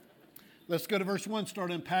Let's go to verse 1, start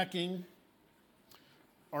unpacking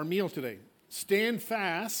our meal today. Stand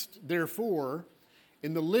fast, therefore,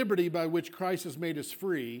 in the liberty by which Christ has made us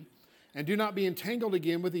free, and do not be entangled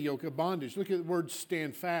again with the yoke of bondage. Look at the word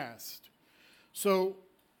stand fast.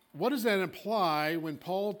 What does that imply when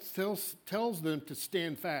Paul tells them to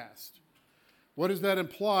stand fast? What does that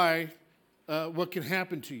imply? What can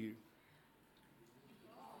happen to you?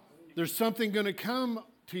 There's something going to come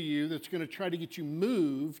to you that's going to try to get you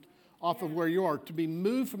moved off of where you are, to be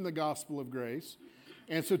moved from the gospel of grace.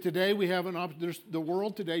 And so today we have there's the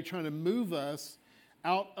world today trying to move us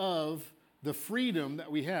out of the freedom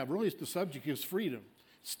that we have. Really, the subject is freedom.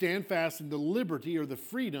 Stand fast in the liberty or the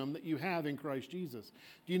freedom that you have in Christ Jesus.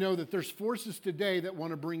 Do you know that there's forces today that want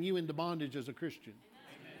to bring you into bondage as a Christian?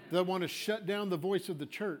 Amen. That want to shut down the voice of the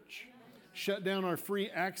church, shut down our free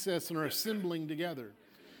access and our assembling together,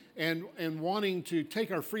 and wanting to take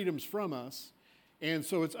our freedoms from us. And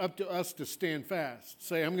so it's up to us to stand fast.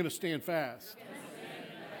 Say, I'm going to stand fast.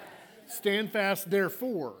 Stand fast,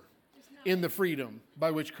 therefore, in the freedom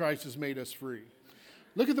by which Christ has made us free.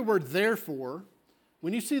 Look at the word therefore.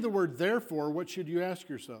 When you see the word therefore, what should you ask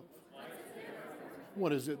yourself?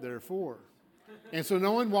 What is it there for? And so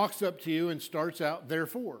no one walks up to you and starts out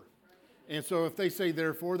therefore. And so if they say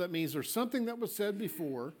therefore, that means there's something that was said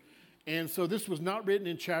before. And so this was not written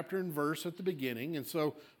in chapter and verse at the beginning. And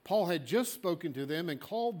so Paul had just spoken to them and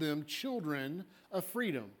called them children of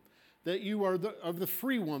freedom. That you are of the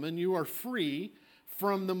free woman, you are free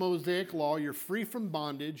from the Mosaic law. You're free from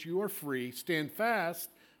bondage. You are free. Stand fast,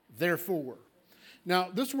 therefore. Now,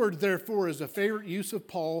 this word therefore is a favorite use of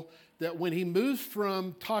Paul, that when he moves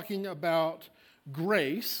from talking about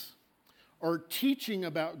grace or teaching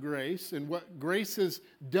about grace and what grace has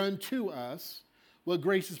done to us, what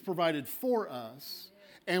grace has provided for us,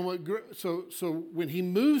 and so when he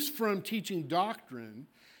moves from teaching doctrine,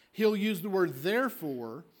 he'll use the word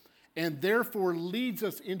therefore, and therefore leads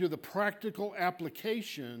us into the practical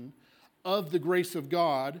application of the grace of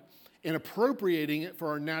God and appropriating it for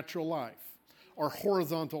our natural life, our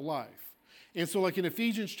horizontal life. And so like in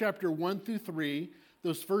Ephesians chapter 1 through 3,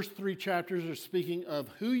 those first 3 chapters are speaking of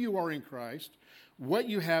who you are in Christ, what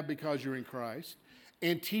you have because you're in Christ,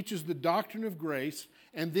 and teaches the doctrine of grace.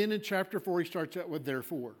 And then in chapter 4, he starts out with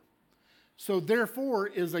therefore. So therefore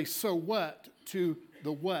is a so what to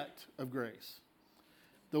the what of grace.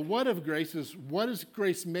 The what of grace is what has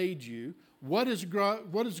grace made you, what is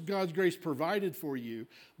God's grace provided for you,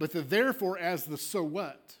 but the therefore as the so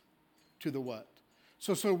what to the what.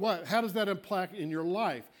 So what? How does that impact in your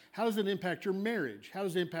life? How does it impact your marriage? How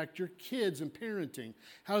does it impact your kids and parenting?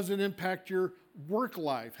 How does it impact your work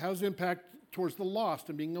life? How does it impact towards the lost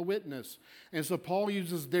and being a witness? And so Paul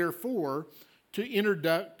uses therefore to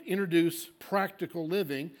introduce practical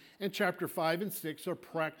living, and chapter 5 and 6 are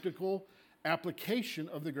practical application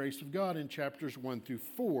of the grace of God in chapters 1 through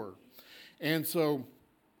 4. And so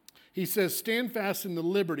he says, stand fast in the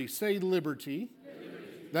liberty. Say liberty.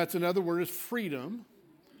 That's another word, is freedom.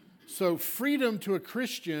 So freedom to a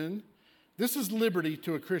Christian, this is liberty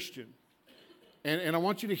to a Christian. And I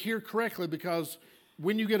want you to hear correctly, because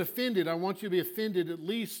when you get offended, I want you to be offended at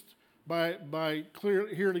least by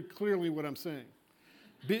hearing clearly what I'm saying.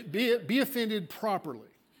 Be offended properly.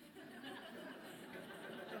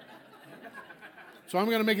 So I'm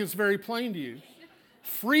going to make this very plain to you.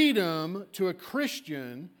 Freedom to a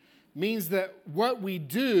Christian means that what we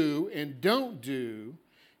do and don't do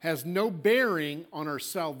has no bearing on our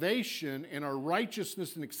salvation and our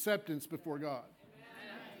righteousness and acceptance before God.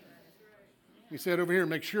 He said over here,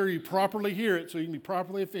 make sure you properly hear it so you can be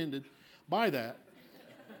properly offended by that.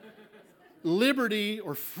 Liberty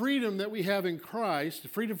or freedom that we have in Christ,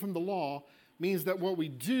 freedom from the law, means that what we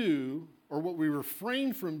do or what we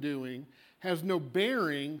refrain from doing has no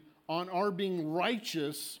bearing on our being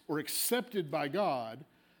righteous or accepted by God.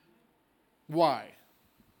 Why?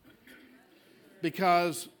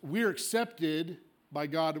 Because we're accepted by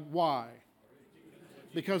God. Why?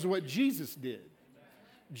 Because of what Jesus did.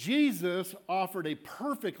 Jesus offered a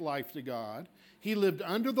perfect life to God. He lived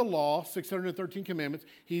under the law, 613 commandments.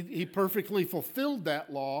 He perfectly fulfilled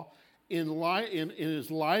that law in his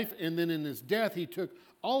life, and then in his death, he took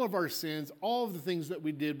all of our sins, all of the things that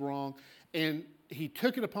we did wrong, and he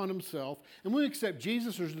took it upon himself. And when we accept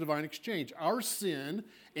Jesus, there's a divine exchange. Our sin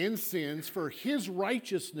and sins for his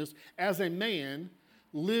righteousness as a man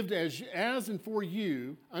lived as and for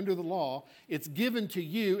you under the law. It's given to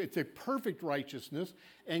you. It's a perfect righteousness.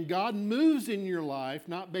 And God moves in your life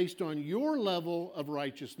not based on your level of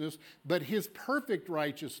righteousness, but his perfect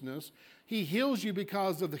righteousness. He heals you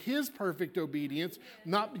because of his perfect obedience,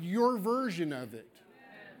 not your version of it.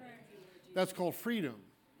 That's called freedom.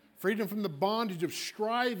 Freedom from the bondage of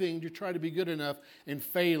striving to try to be good enough and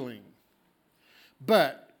failing.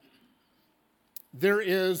 But there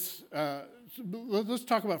is, let's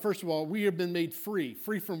talk about, first of all, we have been made free.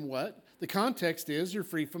 Free from what? The context is you're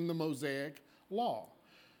free from the Mosaic law.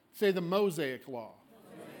 Say the Mosaic law.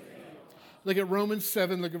 Look at Romans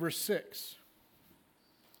 7, look at verse 6.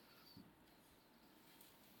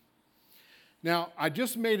 Now, I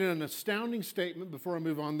just made an astounding statement before I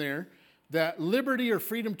move on there, that liberty or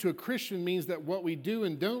freedom to a Christian means that what we do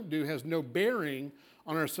and don't do has no bearing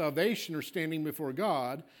on our salvation or standing before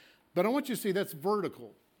God. But I want you to see that's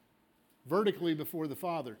vertically before the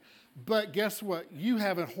Father. But guess what? You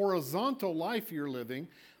have a horizontal life you're living.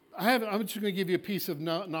 I'm just going to give you a piece of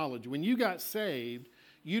knowledge. When you got saved,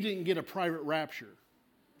 you didn't get a private rapture.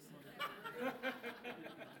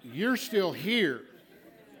 You're still here.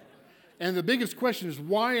 And the biggest question is,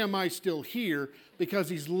 why am I still here? Because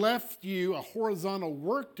he's left you a horizontal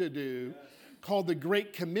work to do called the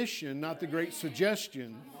Great Commission, not the Great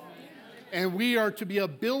Suggestion. And we are to be a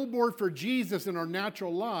billboard for Jesus in our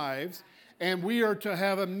natural lives. And we are to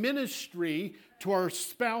have a ministry to our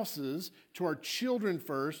spouses, to our children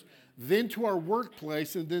first, then to our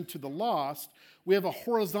workplace, and then to the lost. We have a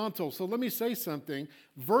horizontal. So let me say something.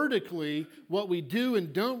 Vertically, what we do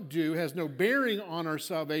and don't do has no bearing on our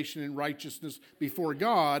salvation and righteousness before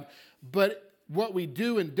God. But what we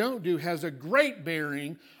do and don't do has a great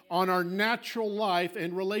bearing on our natural life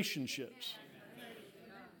and relationships.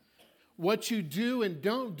 What you do and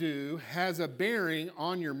don't do has a bearing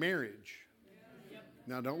on your marriage.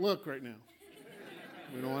 Now, don't look right now.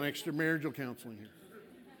 We don't want extra marital counseling here.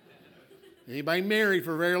 Anybody married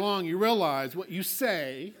for very long, you realize what you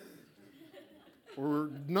say or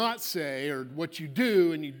not say, or what you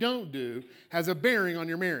do and you don't do, has a bearing on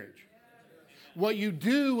your marriage. What you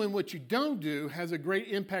do and what you don't do has a great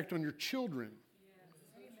impact on your children.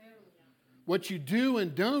 What you do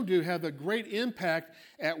and don't do have a great impact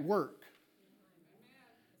at work.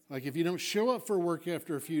 Like if you don't show up for work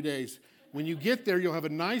after a few days, when you get there, you'll have a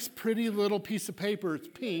nice, pretty little piece of paper. It's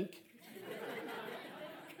pink.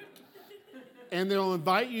 And they'll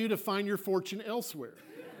invite you to find your fortune elsewhere.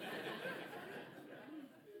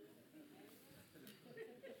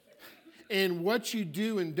 And what you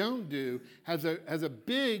do and don't do has a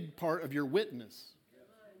big part of your witness.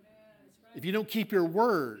 If you don't keep your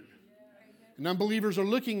word, and unbelievers are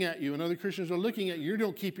looking at you, and other Christians are looking at you, you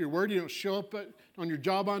don't keep your word, you don't show up on your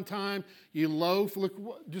job on time, you loaf,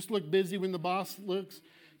 just look busy when the boss looks,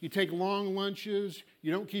 you take long lunches,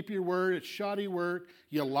 you don't keep your word, it's shoddy work,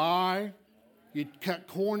 you lie, you cut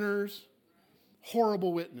corners,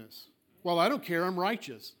 horrible witness. Well, I don't care, I'm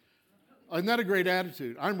righteous. Isn't that a great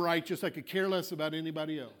attitude? I'm righteous, I could care less about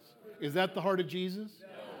anybody else. Is that the heart of Jesus?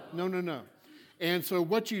 No. And so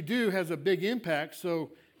what you do has a big impact,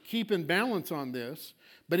 so keep in balance on this.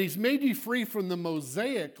 But he's made you free from the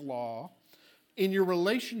Mosaic law in your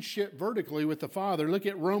relationship vertically with the Father. Look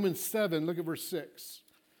at Romans 7, look at verse 6.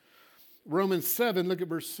 Romans 7, look at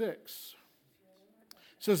verse 6.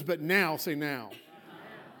 It says, but now, say now.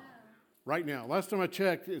 Right now. Last time I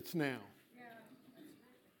checked, it's now.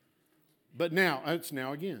 But now, it's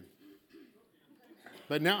now again.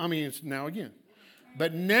 It's now again.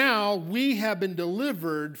 But now we have been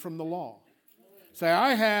delivered from the law. Say,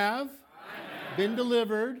 I have been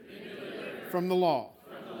delivered from the law.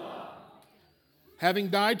 Having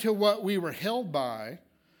died to what we were held by,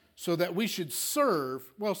 so that we should serve.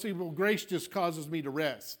 Well, grace just causes me to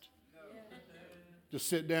rest. Just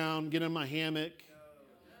sit down, get in my hammock.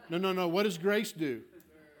 No. What does grace do?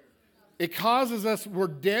 It causes us, we're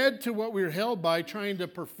dead to what we were held by, trying to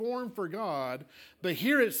perform for God. But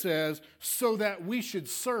here it says, so that we should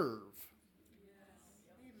serve.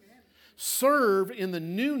 Serve in the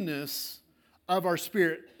newness of our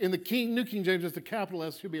spirit. In the New King James, it's the capital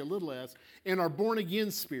S, should be a little s, in our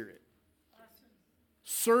born-again spirit.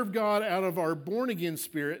 Serve God out of our born-again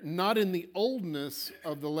spirit, not in the oldness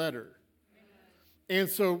of the letter. And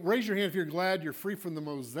so raise your hand if you're glad you're free from the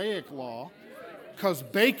Mosaic law, because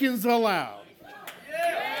bacon's allowed.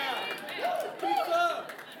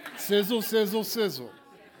 Sizzle, sizzle, sizzle.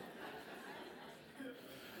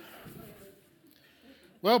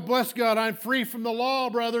 Well, bless God, I'm free from the law,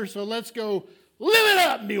 brother, so let's go live it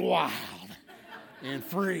up and be wild and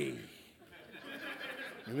free.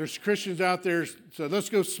 And there's Christians out there, so let's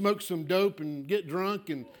go smoke some dope and get drunk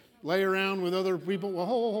and lay around with other people. Well,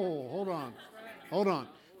 hold on.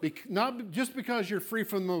 Not just because you're free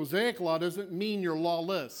from the Mosaic law doesn't mean you're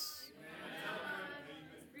lawless.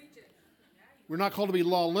 We're not called to be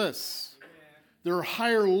lawless. There are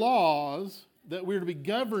higher laws that we're to be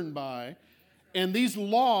governed by, and these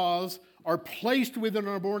laws are placed within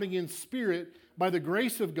our born-again spirit by the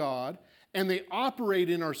grace of God, and they operate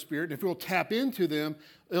in our spirit. And if we'll tap into them,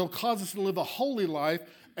 it'll cause us to live a holy life,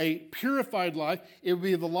 a purified life. It will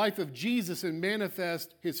be the life of Jesus and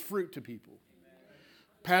manifest his fruit to people.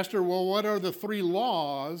 Pastor, well, what are the 3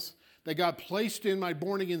 laws that God placed in my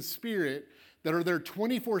born-again spirit that are there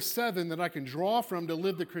 24/7 that I can draw from to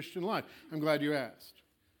live the Christian life? I'm glad you asked.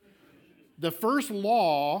 The first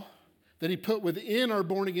law that he put within our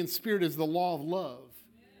born-again spirit is the law of love.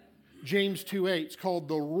 James 2:8, it's called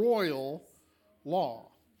the royal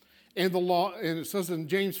law. And the law, and it says in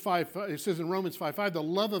James 5, it says in Romans 5:5, the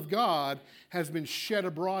love of God has been shed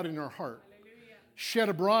abroad in our heart. Shed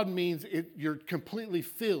abroad means you're completely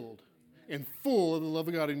filled and full of the love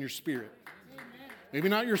of God in your spirit. Maybe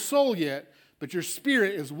not your soul yet, but your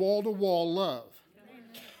spirit is wall-to-wall love.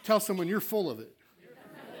 Tell someone you're full of it.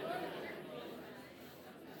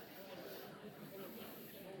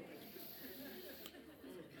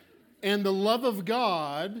 And the love of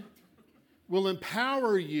God will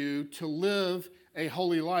empower you to live a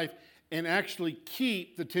holy life and actually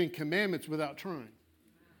keep the 10 Commandments without trying.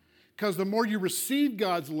 Because the more you receive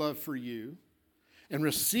God's love for you and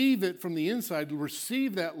receive it from the inside,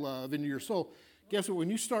 receive that love into your soul, guess what? When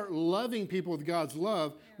you start loving people with God's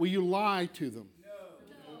love, will you lie to them?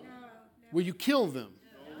 No. Will you kill them?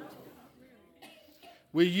 No.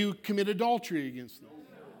 Will you commit adultery against them?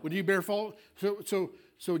 Will you bear false?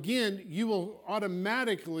 So again, you will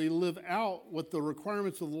automatically live out what the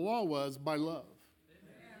requirements of the law was by love.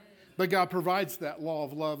 But God provides that law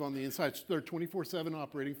of love on the inside. So they're 24/7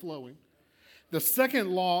 operating, flowing. The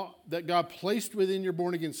second law that God placed within your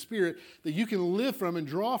born-again spirit that you can live from and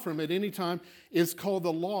draw from at any time is called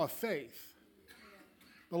the law of faith.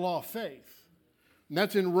 The law of faith. And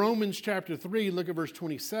that's in Romans chapter 3, look at verse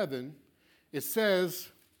 27. It says,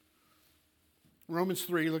 Romans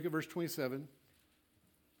 3, look at verse 27.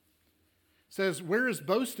 It says, where is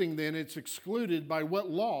boasting then? It's excluded by what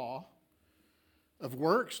law? Of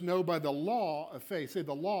works? No, by the law of faith. Say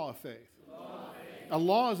the law of faith. A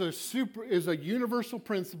law is a universal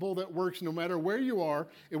principle that works no matter where you are.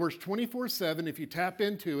 It works 24/7. If you tap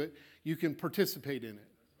into it, you can participate in it.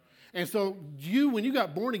 And so when you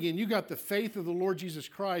got born again, you got the faith of the Lord Jesus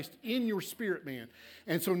Christ in your spirit, man.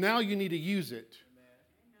 And so now you need to use it.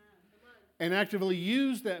 And actively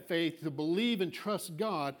use that faith to believe and trust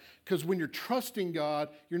God, because when you're trusting God,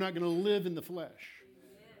 you're not going to live in the flesh.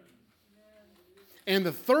 And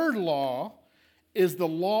the third law is the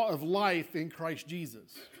law of life in Christ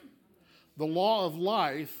Jesus. The law of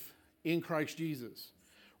life in Christ Jesus.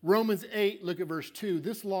 Romans 8, look at verse 2.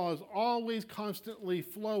 This law is always constantly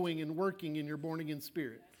flowing and working in your born-again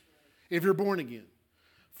spirit, if you're born again.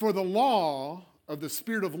 For the law of the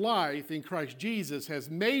Spirit of life in Christ Jesus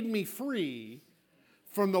has made me free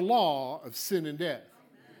from the law of sin and death.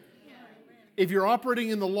 If you're operating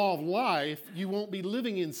in the law of life, you won't be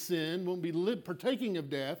living in sin, won't be partaking of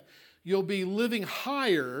death. You'll be living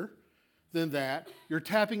higher than that. You're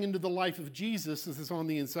tapping into the life of Jesus as it's on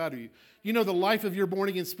the inside of you. You know, the life of your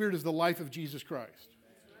born-again spirit is the life of Jesus Christ.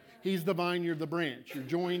 He's the vine, you're the branch. You're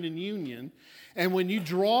joined in union. And when you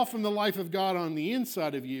draw from the life of God on the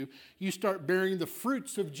inside of you, you start bearing the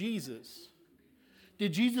fruits of Jesus.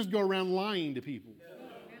 Did Jesus go around lying to people?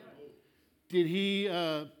 Did he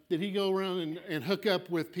go around and hook up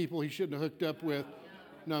with people he shouldn't have hooked up with?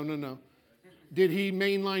 No. Did he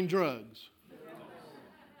mainline drugs?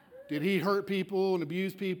 Did he hurt people and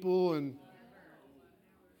abuse people? And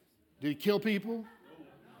did he kill people?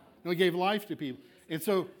 No, he gave life to people. And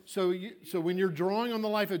so when you're drawing on the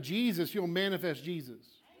life of Jesus, you'll manifest Jesus.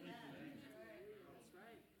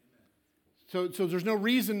 So there's no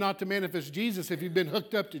reason not to manifest Jesus if you've been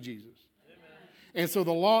hooked up to Jesus. And so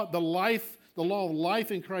the law of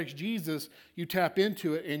life in Christ Jesus, you tap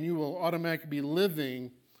into it and you will automatically be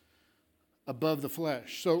living above the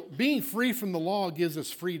flesh. So being free from the law gives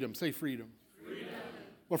us freedom. Say freedom.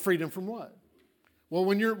 Well, freedom from what? Well,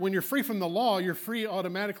 when you're free from the law, you're free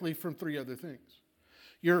automatically from 3 other things.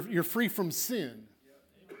 You're free from sin.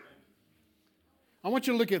 I want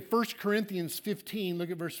you to look at 1 Corinthians 15,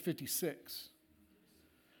 look at verse 56.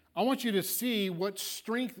 I want you to see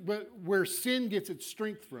where sin gets its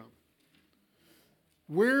strength from.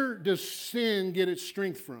 Where does sin get its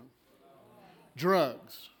strength from?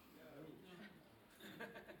 Drugs.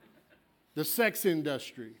 The sex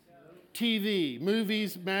industry. TV,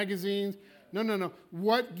 movies, magazines. No.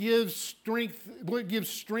 What gives strength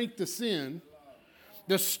to sin?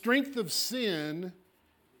 The strength of sin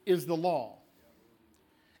is the law.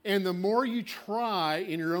 And the more you try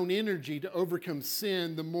in your own energy to overcome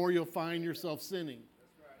sin, the more you'll find yourself sinning.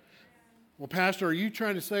 Well, Pastor, are you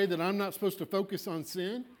trying to say that I'm not supposed to focus on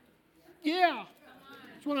sin? Yeah,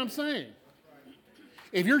 that's what I'm saying.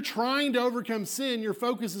 If you're trying to overcome sin, your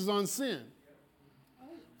focus is on sin.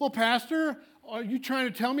 Well, Pastor, are you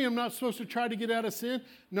trying to tell me I'm not supposed to try to get out of sin?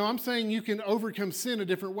 No, I'm saying you can overcome sin a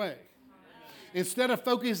different way. Instead of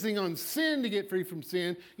focusing on sin to get free from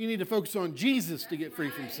sin, you need to focus on Jesus to get free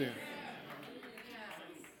from sin.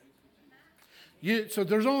 So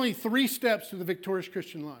there's only 3 steps to the victorious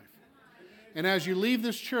Christian life. And as you leave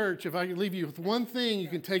this church, if I could leave you with one thing you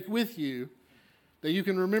can take with you that you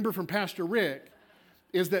can remember from Pastor Rick,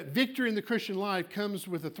 is that victory in the Christian life comes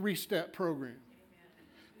with a 3-step program.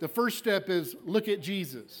 The first step is look at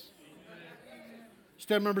Jesus.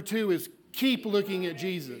 Step number 2 is keep looking at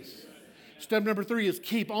Jesus. Step number 3 is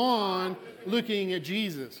keep on looking at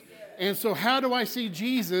Jesus. And so how do I see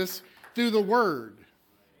Jesus? Through the Word.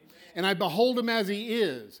 And I behold him as he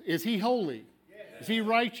is. Is he holy? Is he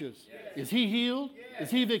righteous? Is he healed?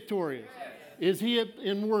 Is he victorious? Is he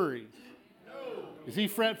in worry? Is he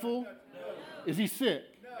fretful? Is he sick?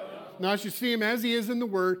 No, I should see him as he is in the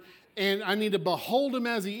Word, and I need to behold him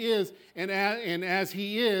as he is, and as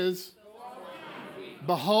he is,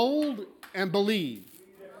 behold and believe.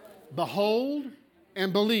 Behold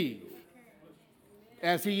and believe.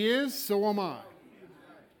 As he is, so am I.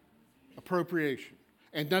 Appropriation.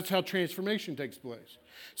 And that's how transformation takes place.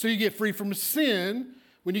 So you get free from sin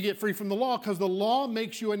when you get free from the law, because the law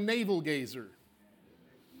makes you a navel gazer.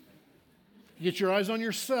 You get your eyes on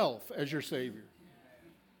yourself as your Savior.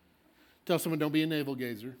 Tell someone, don't be a navel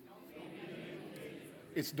gazer.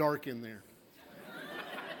 It's dark in there.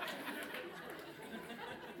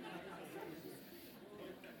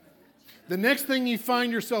 The next thing you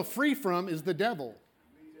find yourself free from is the devil.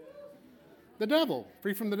 The devil,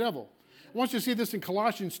 free from the devil. I want you to see this in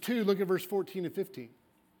Colossians 2. Look at verse 14 and 15.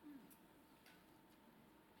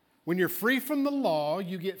 When you're free from the law,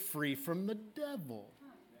 you get free from the devil.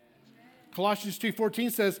 Colossians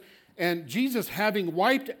 2:14 says, and Jesus, having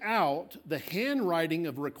wiped out the handwriting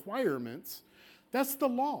of requirements, that's the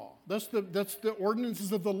law. That's the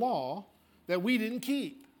ordinances of the law that we didn't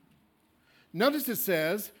keep. Notice it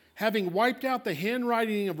says, having wiped out the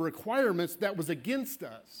handwriting of requirements that was against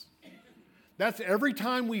us. That's every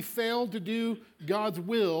time we failed to do God's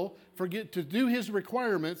will, forget to do his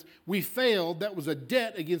requirements, we failed. That was a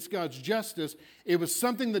debt against God's justice. It was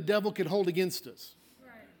something the devil could hold against us.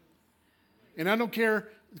 Right. And I don't care,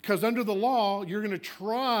 because under the law, you're going to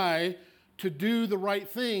try to do the right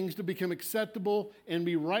things to become acceptable and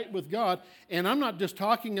be right with God. And I'm not just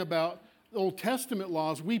talking about Old Testament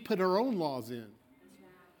laws. We put our own laws in.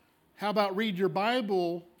 How about read your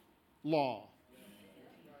Bible law?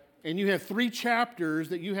 And you have 3 chapters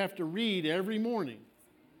that you have to read every morning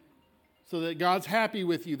so that God's happy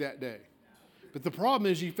with you that day. But the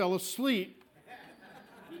problem is you fell asleep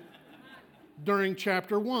during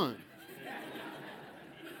chapter 1.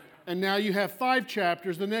 And now you have 5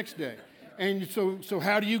 chapters the next day. And so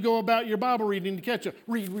how do you go about your Bible reading to catch up?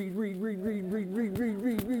 Read.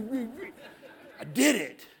 I did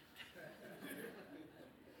it.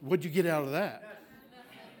 What'd you get out of that?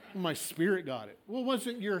 Well, my spirit got it. Well, it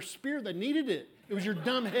wasn't your spirit that needed it. It was your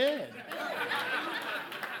dumb head.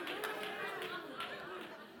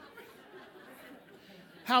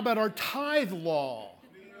 How about our tithe law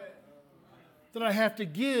that I have to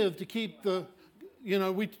give to keep the,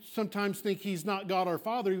 we sometimes think he's not God our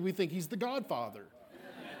Father. We think he's the Godfather.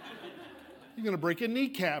 You're going to break a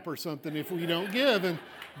kneecap or something if we don't give and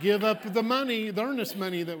give up the money, the earnest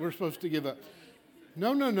money that we're supposed to give up.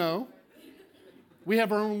 No. We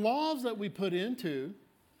have our own laws that we put into,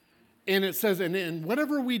 and it says, and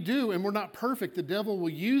whatever we do, and we're not perfect, the devil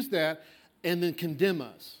will use that and then condemn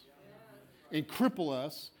us and cripple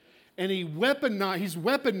us, and he's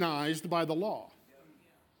weaponized by the law.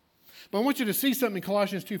 But I want you to see something in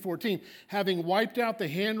Colossians 2:14. Having wiped out the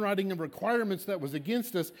handwriting of requirements that was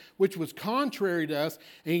against us, which was contrary to us,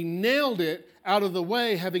 and he nailed it out of the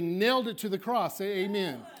way, having nailed it to the cross. Say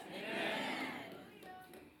amen.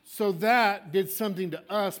 So that did something to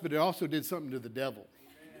us, but it also did something to the devil.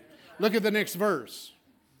 Look at the next verse.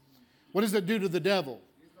 What does it do to the devil?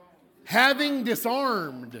 Having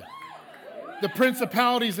disarmed the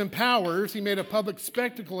principalities and powers, he made a public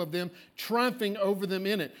spectacle of them, triumphing over them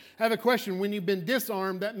in it. I have a question. When you've been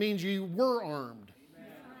disarmed, that means you were armed.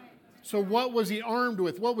 So what was he armed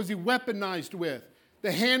with? What was he weaponized with?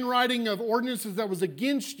 The handwriting of ordinances that was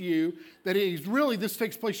against you, that is really, this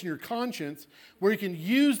takes place in your conscience, where you can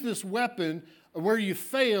use this weapon where you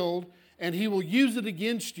failed, and he will use it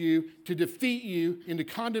against you to defeat you into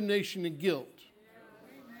condemnation and guilt.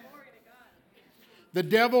 The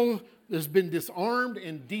devil has been disarmed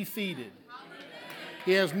and defeated.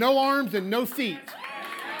 He has no arms and no feet.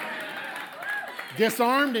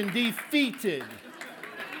 Disarmed and defeated.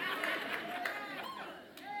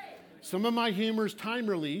 Some of my humor is time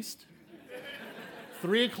released.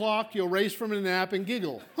 3 o'clock, you'll raise from a nap and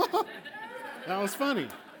giggle. That was funny.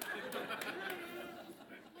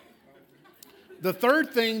 The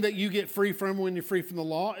third thing that you get free from when you're free from the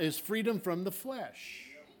law is freedom from the flesh.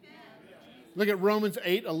 Look at Romans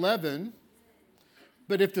 8:11.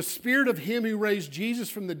 But if the spirit of him who raised Jesus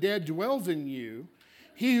from the dead dwells in you,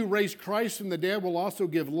 he who raised Christ from the dead will also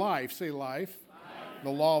give life. Say life. The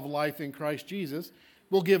law of life in Christ Jesus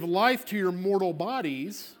will give life to your mortal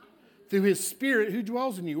bodies through his spirit who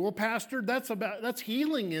dwells in you. Well, Pastor, that's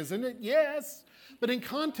healing, isn't it? Yes. But in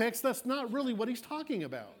context, that's not really what he's talking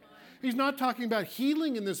about. He's not talking about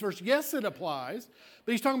healing in this verse. Yes, it applies,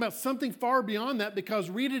 but he's talking about something far beyond that, because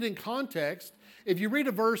read it in context. If you read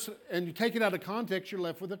a verse and you take it out of context, you're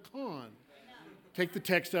left with a con. Take the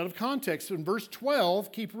text out of context. So in verse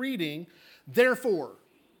 12, keep reading. Therefore.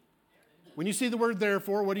 When you see the word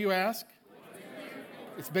therefore, what do you ask?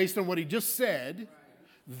 It's based on what he just said.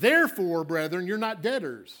 Therefore, brethren, you're not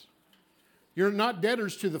debtors. You're not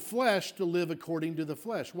debtors to the flesh to live according to the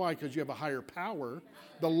flesh. Why? Because you have a higher power.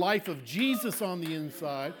 The life of Jesus on the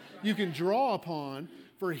inside you can draw upon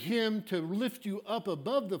for him to lift you up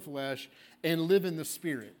above the flesh and live in the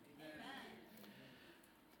Spirit.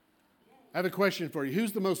 I have a question for you.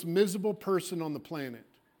 Who's the most miserable person on the planet?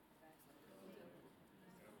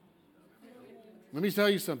 Let me tell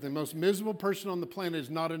you something. The most miserable person on the planet is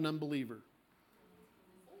not an unbeliever.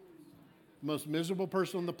 The most miserable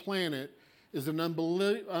person on the planet is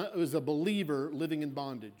a believer living in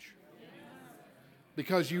bondage.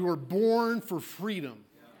 Because you were born for freedom.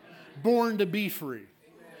 Born to be free.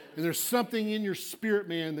 And there's something in your spirit,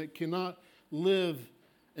 man, that cannot live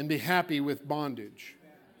and be happy with bondage.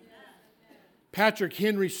 Patrick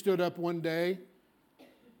Henry stood up one day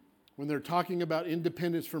when they're talking about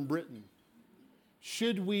independence from Britain.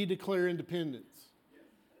 Should we declare independence?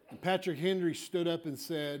 And Patrick Henry stood up and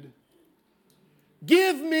said,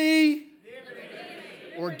 give me,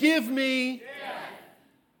 or give me,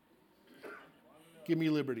 give me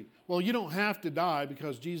liberty. Well, you don't have to die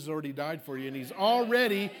because Jesus already died for you and he's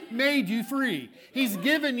already made you free. He's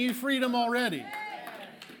given you freedom already.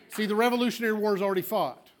 See, the Revolutionary War is already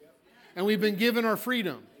fought and we've been given our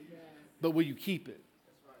freedom. But will you keep it?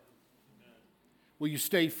 Will you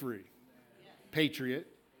stay free? Patriot,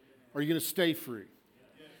 are you going to stay free?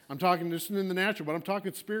 I'm talking just in the natural, but I'm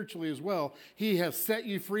talking spiritually as well. He has set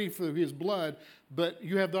you free through his blood, but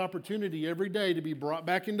you have the opportunity every day to be brought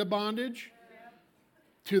back into bondage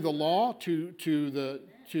to the law, to the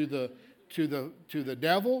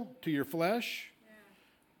devil, to your flesh.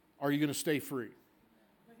 Are you going to stay free?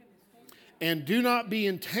 And do not be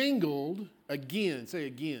entangled again, say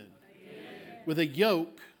again, with a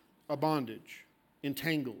yoke of bondage,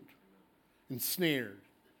 entangled, ensnared.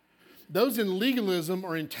 Those in legalism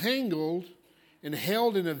are entangled and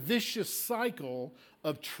held in a vicious cycle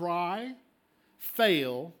of try,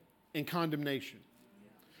 fail, and condemnation.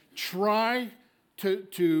 Try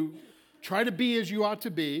to be as you ought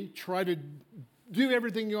to be. Try to do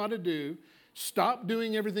everything you ought to do. Stop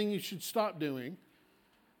doing everything you should stop doing.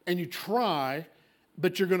 And you try,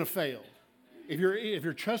 but you're going to fail. If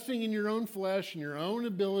you're trusting in your own flesh and your own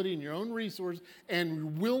ability and your own resource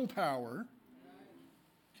and willpower,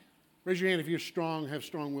 raise your hand if you're strong, have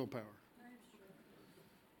strong willpower.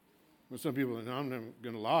 Well, some people are, I'm never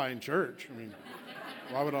going to lie in church. I mean,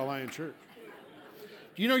 why would I lie in church?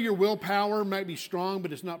 Do you know your willpower might be strong,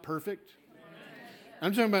 but it's not perfect?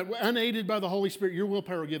 I'm talking about unaided by the Holy Spirit, your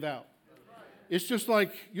willpower will give out. It's just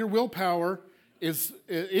like your willpower is,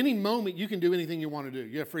 any moment you can do anything you want to do.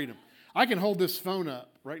 You have freedom. I can hold this phone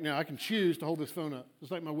up right now. I can choose to hold this phone up. It's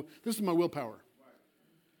like this is my willpower.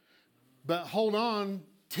 But hold on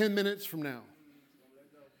 10 minutes from now,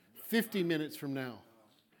 50 minutes from now,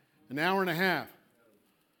 an hour and a half.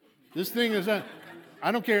 This thing is, I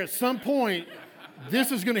don't care, at some point,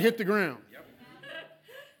 this is going to hit the ground.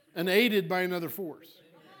 Unaided by another force.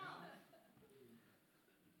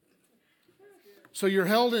 So you're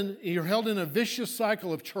held in a vicious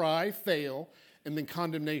cycle of try, fail, and then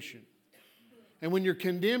condemnation. And when you're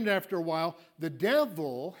condemned after a while, the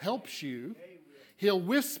devil helps you. He'll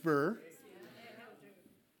whisper,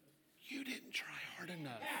 you didn't try hard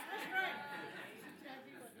enough.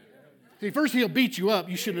 See, first he'll beat you up.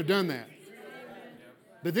 You shouldn't have done that.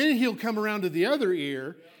 But then he'll come around to the other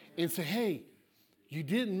ear and say, hey, you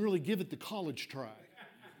didn't really give it the college try.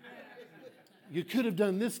 You could have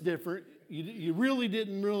done this different. You really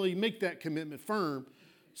didn't really make that commitment firm.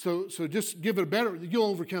 So just give it a better, you'll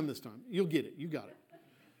overcome this time. You'll get it. You got it.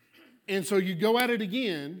 And so you go at it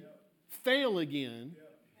again, fail again,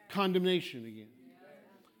 condemnation again.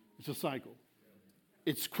 It's a cycle.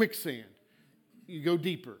 It's quicksand. You go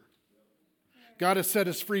deeper. God has set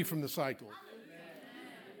us free from the cycle.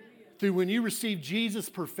 Through when you receive Jesus'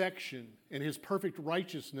 perfection and his perfect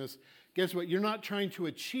righteousness, guess what? You're not trying to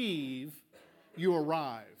achieve, you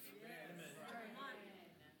arrive.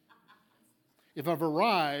 If I've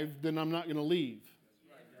arrived, then I'm not going to leave.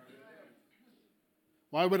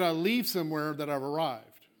 Why would I leave somewhere that I've arrived?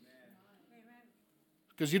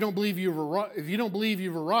 Because you don't believe you've arrived. If you don't believe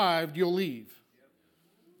you've arrived, you'll leave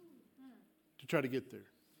to try to get there.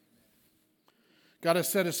 God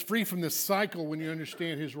has set us free from this cycle when you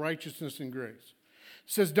understand his righteousness and grace.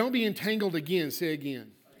 It says, don't be entangled again. Say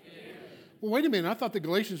again. Well, wait a minute. I thought the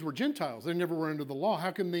Galatians were Gentiles. They never were under the law.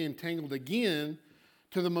 How come they entangled again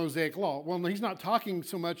to the Mosaic law? Well, he's not talking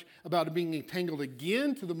so much about being entangled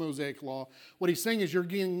again to the Mosaic law. What he's saying is you're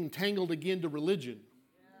getting entangled again to religion.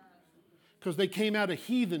 Because they came out of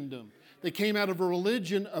heathendom. They came out of a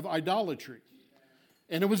religion of idolatry.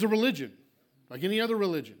 And it was a religion, like any other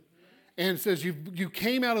religion. And it says you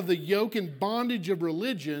came out of the yoke and bondage of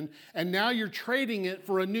religion, and now you're trading it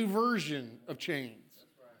for a new version of chains.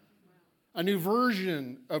 A new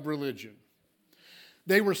version of religion.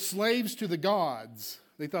 They were slaves to the gods.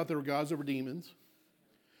 They thought they were gods, they were demons,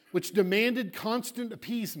 which demanded constant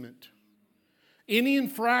appeasement. Any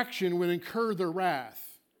infraction would incur their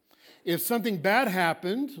wrath. If something bad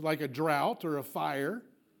happened, like a drought or a fire,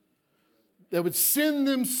 that would send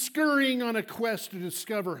them scurrying on a quest to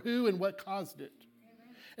discover who and what caused it.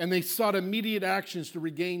 And they sought immediate actions to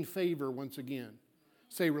regain favor once again.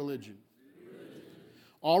 Say religion.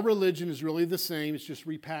 All religion is really the same. It's just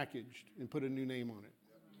repackaged and put a new name on it.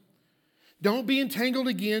 Don't be entangled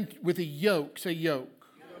again with a yoke. Say yoke.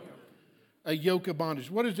 A yoke of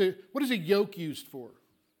bondage. What is a yoke used for?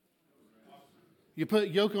 You put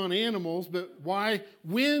yoke on animals, but why?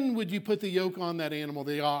 When would you put the yoke on that animal,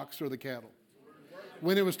 the ox or the cattle?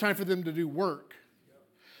 When it was time for them to do work.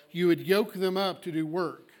 You would yoke them up to do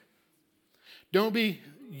work. Don't be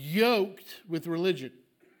yoked with religion.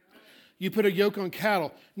 You put a yoke on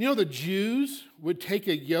cattle. You know the Jews would take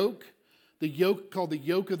a yoke, the yoke called the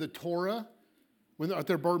yoke of the Torah, when at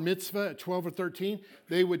their bar mitzvah at 12 or 13,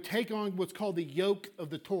 they would take on what's called the yoke of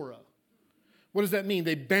the Torah. What does that mean?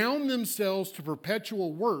 They bound themselves to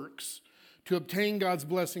perpetual works to obtain God's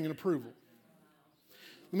blessing and approval.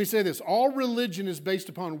 Let me say this. All religion is based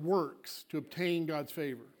upon works to obtain God's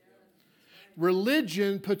favor.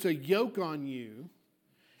 Religion puts a yoke on you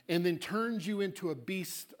and then turns you into a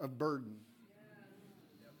beast of burden.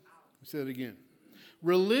 I'll say that again.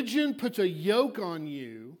 Religion puts a yoke on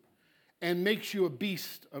you and makes you a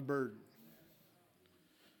beast of burden.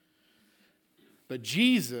 But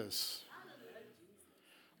Jesus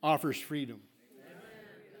offers freedom.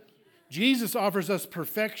 Jesus offers us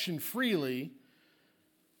perfection freely.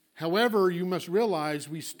 However, you must realize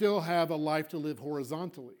we still have a life to live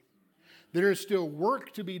horizontally. There is still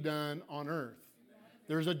work to be done on earth.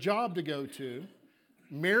 There's a job to go to.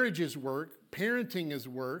 Marriage is work. Parenting is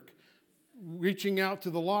work. Reaching out to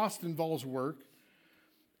the lost involves work.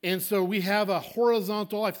 And so we have a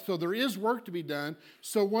horizontal life. So there is work to be done.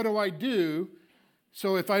 So what do I do?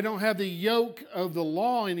 So if I don't have the yoke of the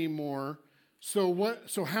law anymore, so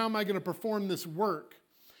how am I going to perform this work?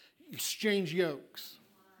 Exchange yokes.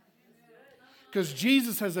 Because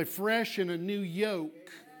Jesus has a fresh and a new yoke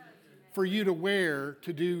for you to wear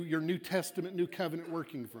to do your New Testament, New Covenant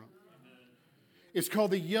working from. It's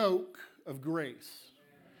called the yoke of grace.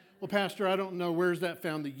 Well, Pastor, I don't know. Where's that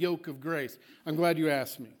found, the yoke of grace? I'm glad you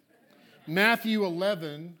asked me. Matthew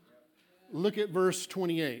 11, look at verse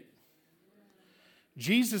 28.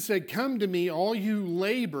 Jesus said, come to me, all you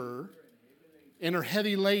labor and are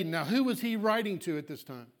heavy laden. Now, who was he writing to at this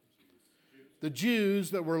time? The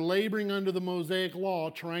Jews that were laboring under the Mosaic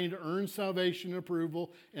law, trying to earn salvation and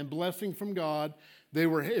approval and blessing from God.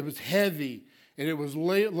 It was heavy and it was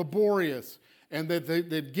laborious, and that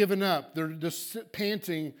they've given up. They're just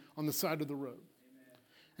panting on the side of the road.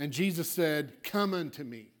 And Jesus said, come unto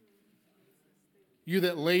me, you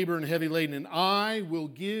that labor and heavy laden, and I will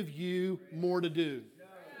give you more to do.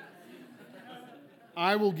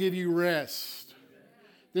 I will give you rest.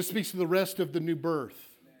 This speaks to the rest of the new birth.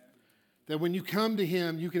 That when you come to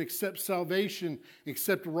him, you can accept salvation,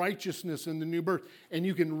 accept righteousness in the new birth, and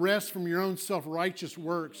you can rest from your own self-righteous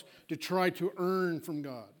works to try to earn from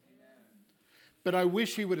God. But I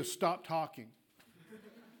wish he would have stopped talking.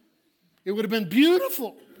 It would have been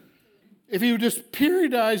beautiful if he would just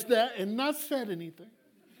periodized that and not said anything.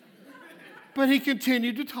 But he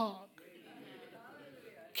continued to talk.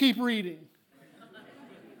 Keep reading.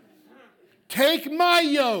 Take my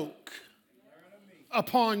yoke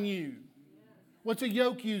upon you. What's a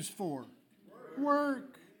yoke used for?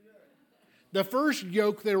 Work. The first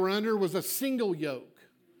yoke they were under was a single yoke.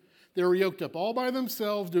 They were yoked up all by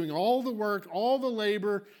themselves, doing all the work, all the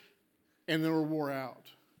labor, and they were wore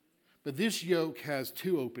out. But this yoke has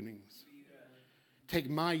two openings. Take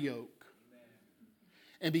my yoke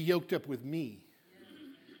and be yoked up with me.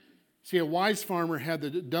 See, a wise farmer had the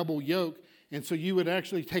double yoke, and so you would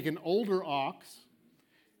actually take an older ox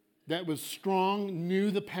that was strong,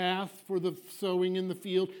 knew the path for the sowing in the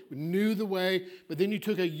field, knew the way, but then you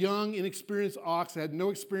took a young, inexperienced ox that had no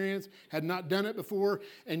experience, had not done it before,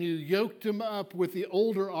 and you yoked him up with the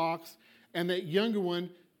older ox, and that younger one,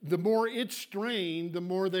 the more it strained, the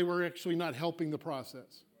more they were actually not helping the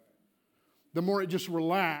process. The more it just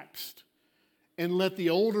relaxed and let the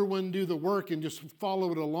older one do the work and just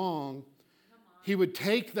follow it along, he would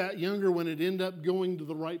take that younger one and end up going to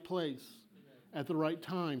the right place at the right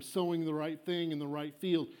time, sowing the right thing in the right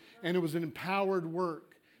field. And it was an empowered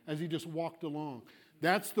work as he just walked along.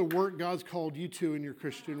 That's the work God's called you to in your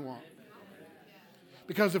Christian walk.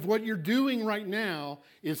 Because if what you're doing right now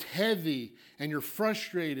is heavy and you're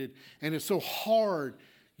frustrated and it's so hard,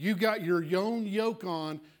 you got your own yoke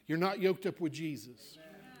on, you're not yoked up with Jesus.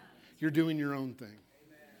 You're doing your own thing.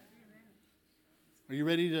 Are you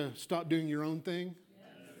ready to stop doing your own thing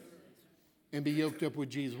and be yoked up with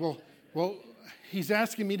Jesus? Well, he's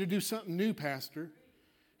asking me to do something new, Pastor.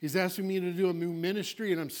 He's asking me to do a new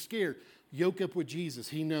ministry, and I'm scared. Yoke up with Jesus.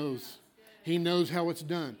 He knows. He knows how it's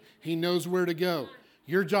done. He knows where to go.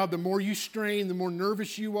 Your job, the more you strain, the more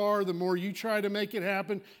nervous you are, the more you try to make it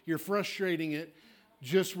happen, you're frustrating it.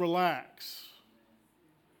 Just relax.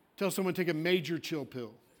 Tell someone to take a major chill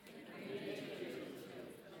pill.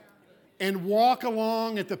 And walk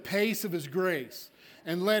along at the pace of His grace.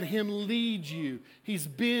 And let Him lead you. He's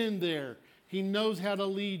been there. He knows how to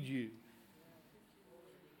lead you.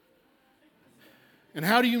 And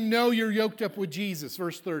how do you know you're yoked up with Jesus?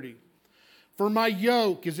 Verse 30. For my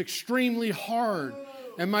yoke is extremely hard,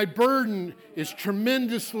 and my burden is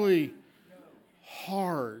tremendously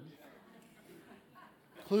hard.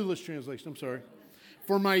 Clueless translation, I'm sorry.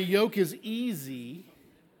 For my yoke is easy,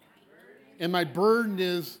 and my burden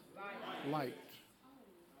is light.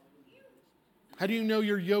 How do you know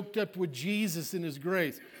you're yoked up with Jesus in His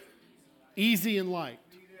grace? Easy and light.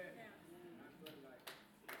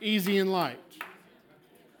 Easy and light.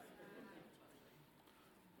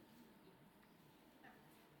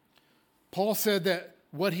 Paul said that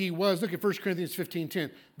what he was, look at 1 Corinthians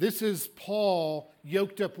 15:10. This is Paul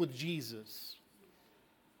yoked up with Jesus.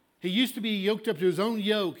 He used to be yoked up to his own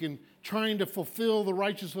yoke and trying to fulfill the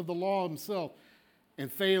righteousness of the law himself and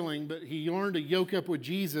failing, but he learned to yoke up with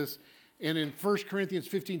Jesus. And in 1 Corinthians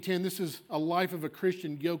 15:10, this is a life of a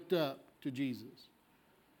Christian yoked up to Jesus.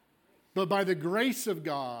 But by the grace of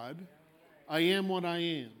God, I am what I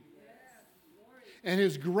am. And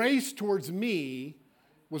His grace towards me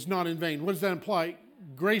was not in vain. What does that imply?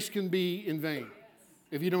 Grace can be in vain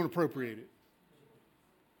if you don't appropriate it.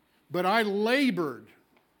 But I labored.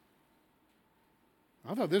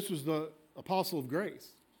 I thought this was the apostle of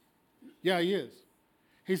grace. Yeah, he is.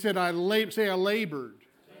 He said, I labored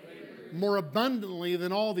more abundantly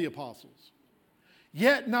than all the apostles.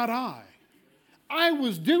 Yet not I. I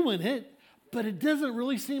was doing it, but it doesn't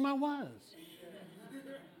really seem I was.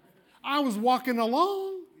 I was walking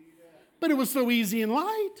along, but it was so easy and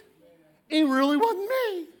light. It really wasn't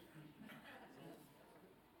me.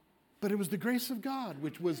 But it was the grace of God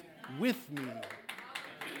which was with me.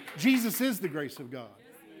 Jesus is the grace of God.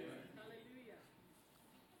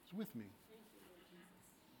 It's with me.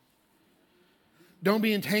 Don't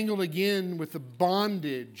be entangled again with the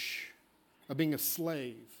bondage of being a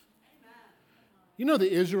slave. You know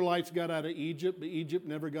the Israelites got out of Egypt, but Egypt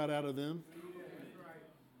never got out of them.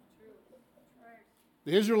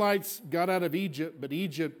 The Israelites got out of Egypt, but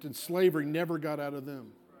Egypt and slavery never got out of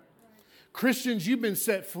them. Christians, you've been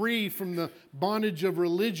set free from the bondage of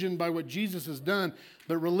religion by what Jesus has done,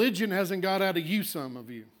 but religion hasn't got out of you, some of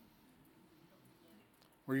you.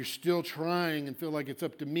 Where you're still trying and feel like it's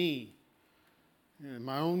up to me and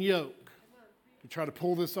my own yoke to try to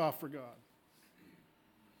pull this off for God.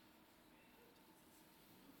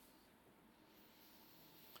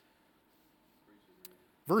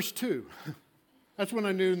 Verse 2. That's when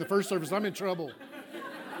I knew in the first service I'm in trouble.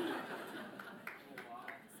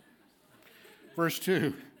 Verse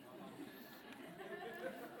 2.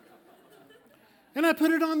 And I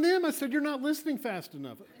put it on them. I said, you're not listening fast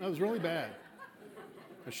enough. That was really bad.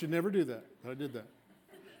 I should never do that, but I did that.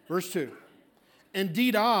 Verse 2.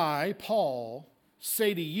 Indeed, I, Paul,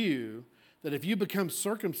 say to you that if you become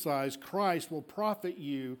circumcised, Christ will profit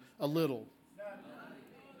you a little.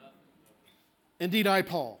 Indeed, I,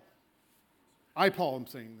 Paul, am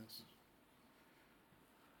saying this.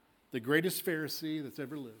 The greatest Pharisee that's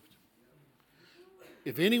ever lived.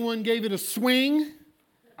 If anyone gave it a swing,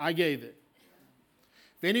 I gave it.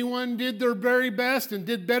 If anyone did their very best and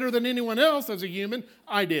did better than anyone else as a human,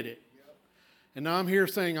 I did it. And now I'm here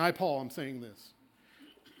saying, I, Paul, I'm saying this.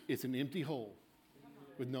 It's an empty hole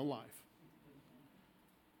with no life.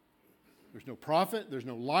 There's no profit, there's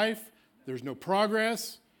no life, there's no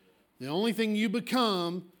progress. The only thing you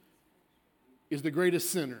become is the greatest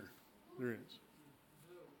sinner there is.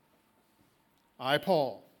 I,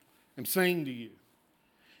 Paul, am saying to you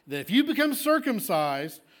that if you become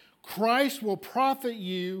circumcised, Christ will profit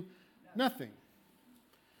you nothing.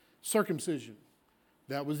 Circumcision.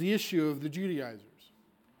 That was the issue of the Judaizers.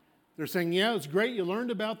 They're saying, yeah, it's great you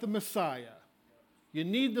learned about the Messiah. You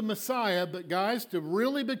need the Messiah, but guys, to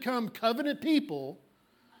really become covenant people,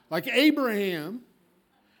 like Abraham,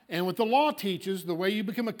 and what the law teaches, the way you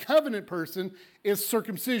become a covenant person is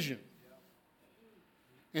circumcision.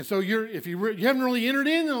 And so you haven't really entered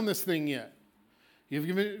in on this thing yet.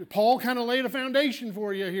 Paul kind of laid a foundation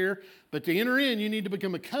for you here, but to enter in, you need to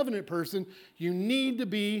become a covenant person. You need to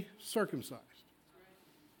be circumcised.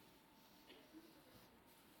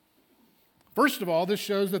 First of all, this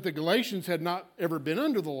shows that the Galatians had not ever been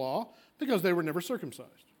under the law because they were never circumcised.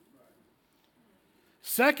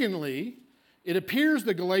 Secondly, it appears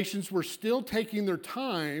the Galatians were still taking their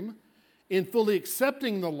time in fully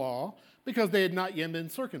accepting the law because they had not yet been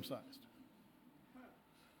circumcised.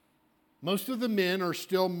 Most of the men are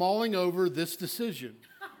still mulling over this decision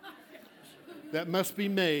that must be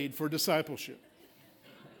made for discipleship.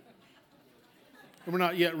 And we're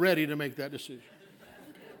not yet ready to make that decision.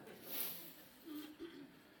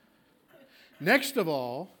 Next of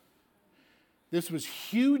all, this was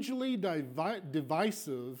hugely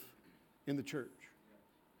divisive in the church.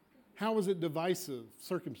 How was it divisive,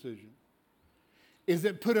 circumcision? Is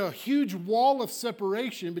it put a huge wall of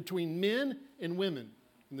separation between men and women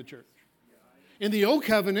in the church. In the Old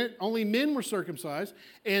Covenant, only men were circumcised,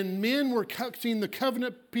 and men were seen the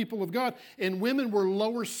covenant people of God, and women were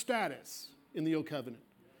lower status in the Old Covenant.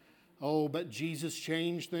 Oh, but Jesus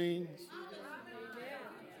changed things.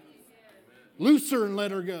 Loose her and let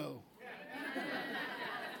her go.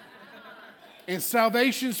 And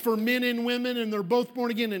salvation's for men and women, and they're both born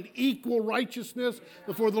again in equal righteousness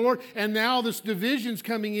before the Lord. And now this division's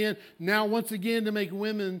coming in, now once again to make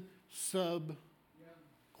women sub-quality.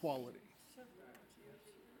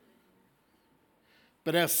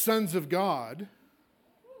 But as sons of God,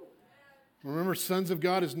 remember, sons of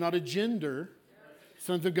God is not a gender.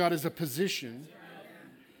 Sons of God is a position.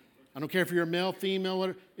 I don't care if you're a male, female,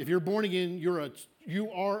 whatever. If you're born again, you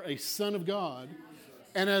are a son of God.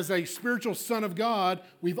 And as a spiritual son of God,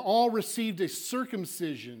 we've all received a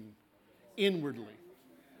circumcision inwardly.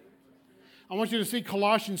 I want you to see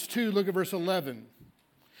Colossians 2, look at verse 11.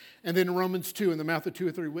 And then Romans 2, in the mouth of 2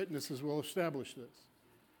 or 3 witnesses will establish this.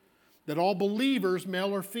 That all believers,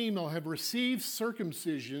 male or female, have received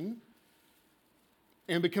circumcision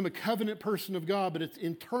and become a covenant person of God, but it's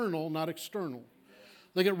internal, not external.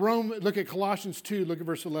 Look at Colossians 2, look at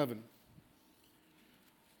verse 11.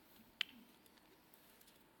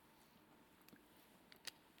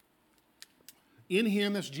 In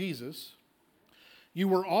him, as Jesus, you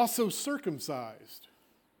were also circumcised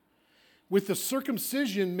with the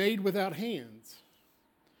circumcision made without hands,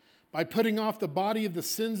 by putting off the body of the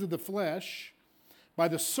sins of the flesh, by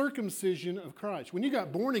the circumcision of Christ. When you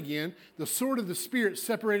got born again, the sword of the Spirit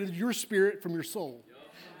separated your spirit from your soul.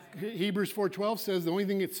 Hebrews 4:12 says the only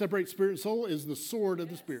thing that separates spirit and soul is the sword of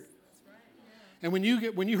the Spirit. And when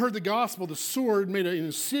you heard the gospel, the sword made an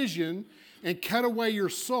incision and cut away your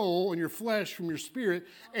soul and your flesh from your spirit,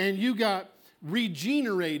 and you got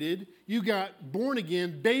regenerated, you got born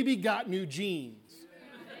again, baby got new genes.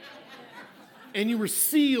 And you were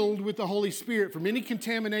sealed with the Holy Spirit from any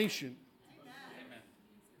contamination.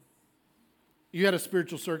 You had a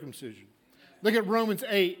spiritual circumcision. Look at Romans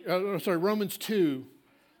 2.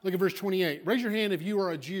 Look at verse 28. Raise your hand if you are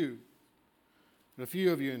a Jew. A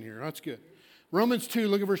few of you in here. That's good. Romans 2,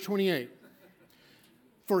 look at verse 28.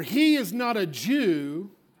 For he is not a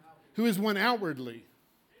Jew who is one outwardly,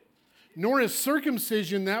 nor is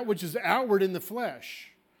circumcision that which is outward in the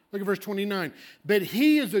flesh. Look at verse 29. But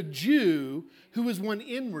he is a Jew who is one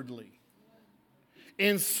inwardly.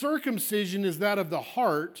 And circumcision is that of the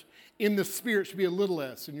heart, in the spirit, should be a little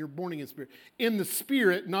s, and you're born again spirit. In the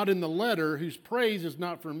spirit, not in the letter, whose praise is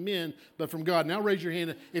not from men, but from God. Now raise your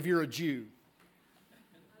hand if you're a Jew.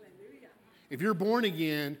 If you're born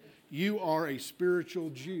again, You are a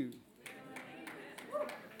spiritual Jew.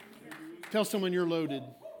 Tell someone you're loaded.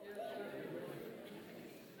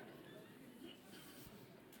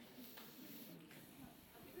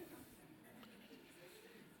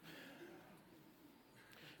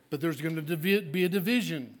 But there's going to be a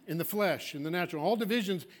division in the flesh, in the natural. All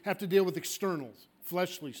divisions have to deal with externals,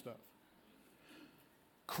 fleshly stuff.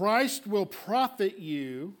 Christ will profit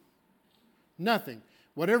you nothing.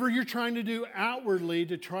 Whatever you're trying to do outwardly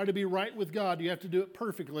to try to be right with God, you have to do it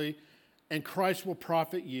perfectly, and Christ will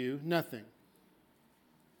profit you nothing.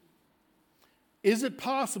 Is it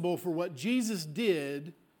possible for what Jesus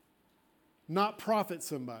did not profit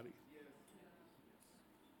somebody?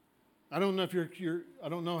 I don't know if I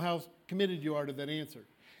don't know how committed you are to that answer.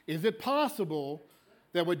 Is it possible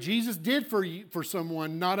that what Jesus did for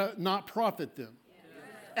someone not profit them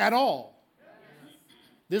at all?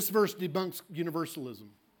 This verse debunks universalism.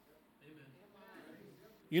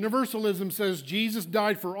 Universalism says Jesus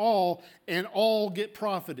died for all and all get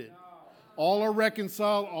profited. All are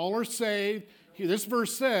reconciled, all are saved. This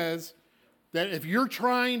verse says that if you're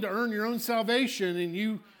trying to earn your own salvation and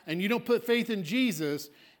you don't put faith in Jesus,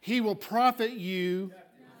 He will profit you.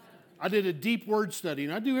 I did a deep word study,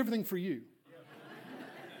 and I do everything for you.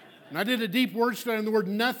 And I did a deep word study on the word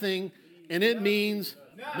nothing, and it means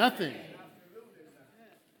nothing.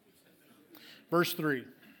 Verse 3.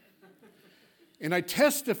 And I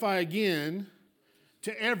testify again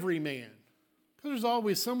to every man. Because there's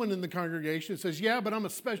always someone in the congregation that says, yeah, but I'm a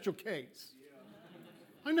special case.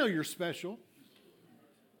 I know you're special.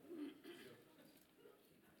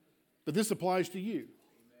 But this applies to you.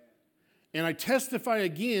 And I testify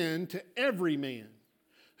again to every man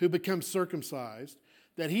who becomes circumcised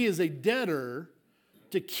that he is a debtor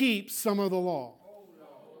to keep some of the law.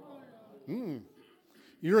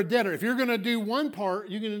 You're a debtor. If you're going to do one part,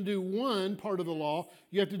 you're going to do one part of the law.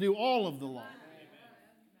 You have to do all of the law.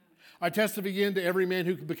 I testify again to every man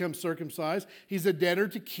who becomes circumcised. He's a debtor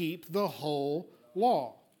to keep the whole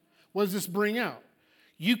law. What does this bring out?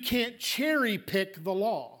 You can't cherry pick the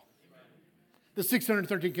law. The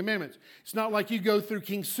 613 commandments. It's not like you go through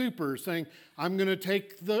King Soopers saying, I'm going to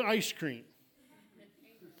take the ice cream.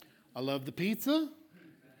 I love the pizza.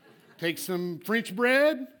 Take some French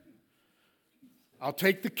bread. I'll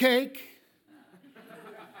take the cake.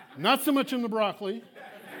 Not so much in the broccoli.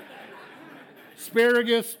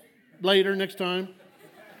 Asparagus later, next time.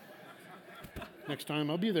 Next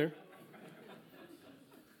time I'll be there.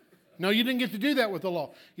 No, you didn't get to do that with the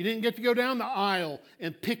law. You didn't get to go down the aisle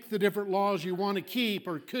and pick the different laws you want to keep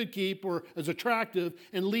or could keep or as attractive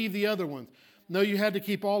and leave the other ones. No, you had to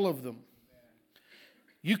keep all of them.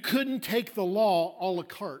 You couldn't take the law a la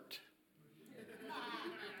carte.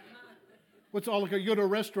 What's a la carte? You go to a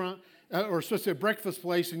restaurant or especially a breakfast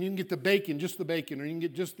place and you can get the bacon, just the bacon, or you can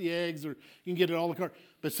get just the eggs, or you can get it a la carte.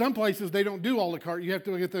 But some places they don't do a la carte. You have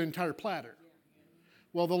to get the entire platter.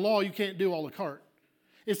 Well, the law, you can't do a la carte.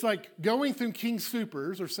 It's like going through King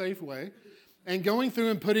Soopers or Safeway and going through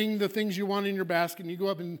and putting the things you want in your basket, and you go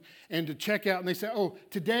up and to check out, and they say, oh,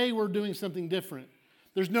 today we're doing something different.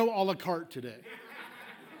 There's no a la carte today.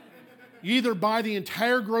 You either buy the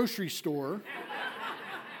entire grocery store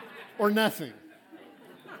or nothing.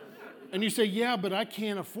 And you say, yeah, but I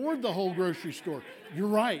can't afford the whole grocery store. You're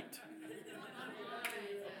right.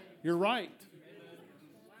 You're right.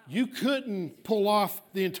 You couldn't pull off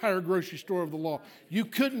the entire grocery store of the law. You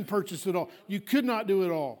couldn't purchase it all. You could not do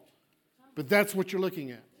it all. But that's what you're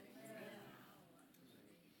looking at.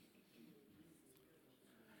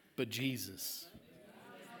 But Jesus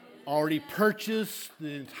already purchased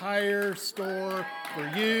the entire store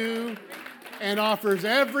for you and offers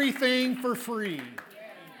everything for free.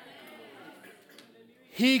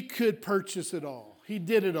 He could purchase it all. He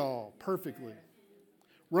did it all perfectly.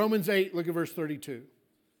 Romans 8, look at verse 32.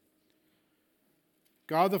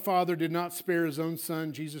 God the Father did not spare his own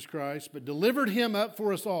Son, Jesus Christ, but delivered him up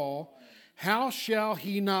for us all. How shall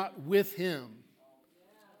he not with him?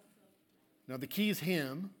 Now the key is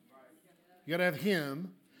him. You got to have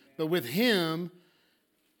him. But with him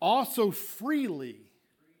also freely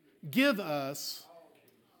give us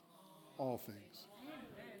all things.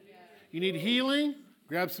 You need healing?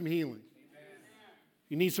 Grab some healing.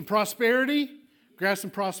 You need some prosperity? Grab some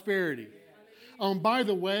prosperity. By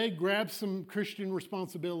the way, grab some Christian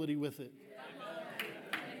responsibility with it.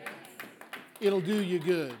 It'll do you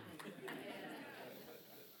good.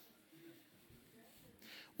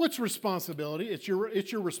 What's responsibility? It's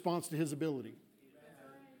your response to his ability.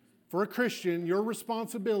 For a Christian, your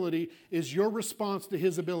responsibility is your response to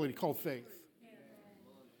his ability, called faith.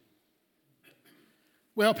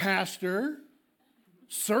 Well, Pastor,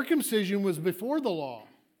 circumcision was before the law.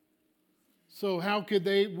 So how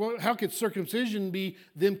could circumcision be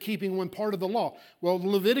them keeping one part of the law? Well,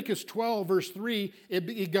 Leviticus 12, verse 3,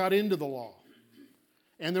 it got into the law.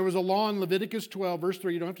 And there was a law in Leviticus 12, verse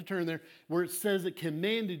 3, you don't have to turn there, where it says it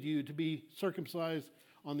commanded you to be circumcised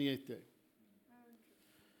on the 8th day.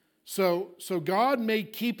 So God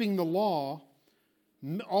made keeping the law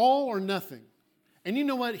all or nothing. And you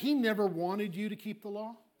know what? He never wanted you to keep the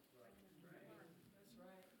law.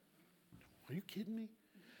 Are you kidding me?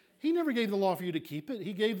 He never gave the law for you to keep it.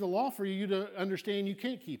 He gave the law for you to understand you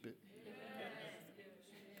can't keep it.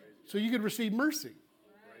 So you could receive mercy.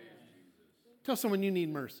 Tell someone you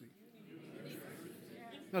need mercy.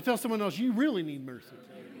 Now tell someone else you really need mercy.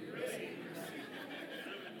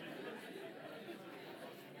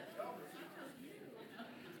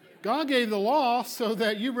 God gave the law so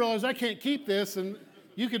that you realize I can't keep this and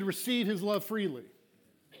you could receive his love freely.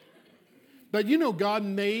 But you know God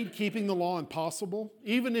made keeping the law impossible.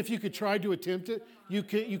 Even if you could try to attempt it, you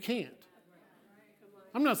can't.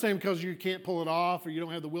 I'm not saying because you can't pull it off or you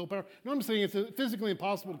don't have the willpower. No, I'm saying it's physically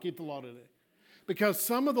impossible to keep the law today. Because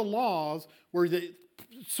some of the laws were that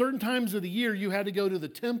certain times of the year you had to go to the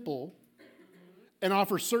temple and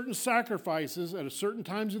offer certain sacrifices at certain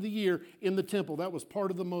times of the year in the temple. That was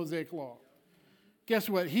part of the Mosaic law. Guess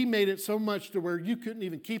what? He made it so much to where you couldn't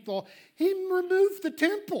even keep the law. He removed the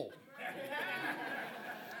temple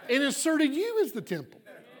and inserted you as the temple.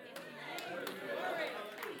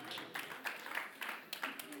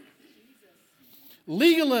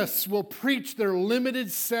 Legalists will preach their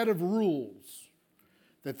limited set of rules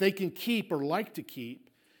that they can keep or like to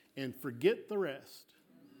keep and forget the rest.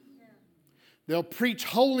 They'll preach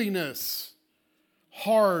holiness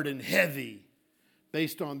hard and heavy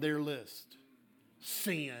based on their list.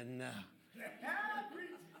 Sin.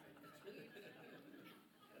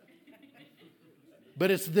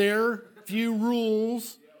 But it's their few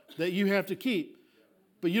rules that you have to keep.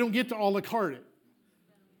 But you don't get to a la carte it.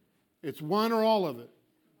 It's one or all of it.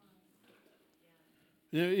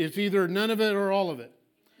 It's either none of it or all of it.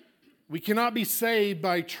 We cannot be saved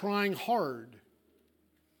by trying hard.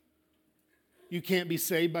 You can't be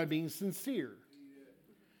saved by being sincere.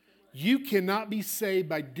 You cannot be saved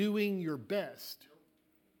by doing your best.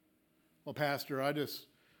 Well, Pastor, I just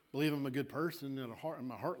believe I'm a good person at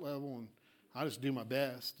my heart level, and I just do my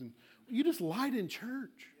best. And you just lied in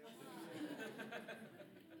church.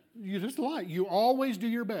 You just lie. You always do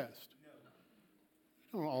your best.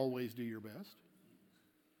 You don't always do your best.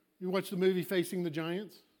 You watch the movie Facing the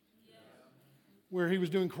Giants? Where he was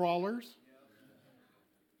doing crawlers.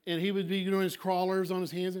 And he would be doing his crawlers on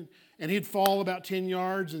his hands. And he'd fall about 10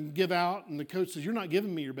 yards and give out. And the coach says, "You're not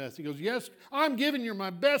giving me your best." He goes, "Yes, I'm giving you my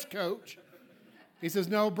best, coach." He says,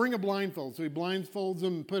 "No, bring a blindfold." So he blindfolds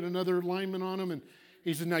him and put another lineman on him. And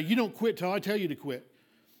he says, "Now you don't quit till I tell you to quit."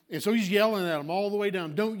 And so he's yelling at him all the way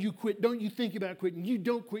down. "Don't you quit. Don't you think about quitting. You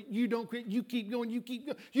don't quit. You don't quit. You keep going. You keep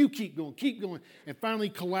going. You keep going. Keep going." And finally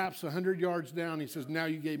collapsed 100 yards down. He says, "Now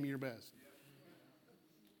you gave me your best."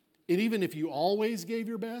 And even if you always gave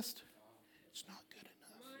your best, it's not good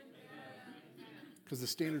enough. Because the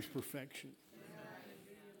standard's perfection.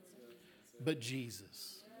 But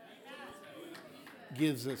Jesus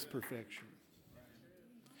gives us perfection.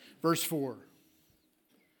 Verse 4.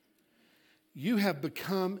 You have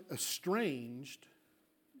become estranged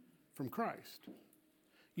from Christ.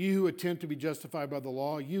 You who attempt to be justified by the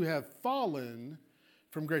law, you have fallen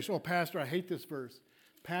from grace. Oh, Pastor, I hate this verse.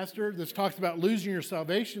 Pastor, this talks about losing your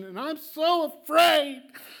salvation, and I'm so afraid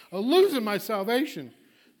of losing my salvation.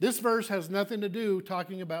 This verse has nothing to do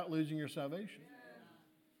talking about losing your salvation.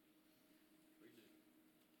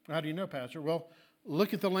 How do you know, Pastor? Well,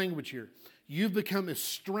 look at the language here. You've become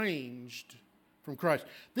estranged from Christ.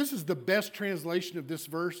 This is the best translation of this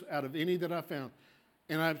verse out of any that I found.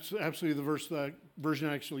 And absolutely the version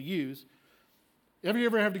I actually use. Have you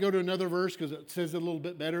ever have to go to another verse because it says it a little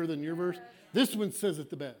bit better than your verse? This one says it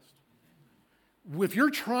the best. If you're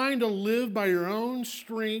trying to live by your own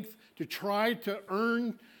strength to try to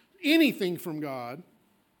earn anything from God,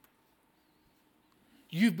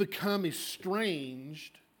 you've become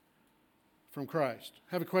estranged from Christ.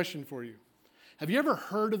 I have a question for you. Have you ever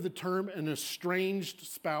heard of the term an estranged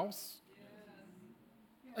spouse?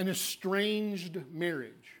 An estranged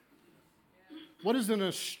marriage. What is an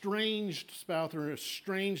estranged spouse or an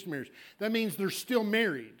estranged marriage? That means they're still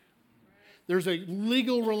married. There's a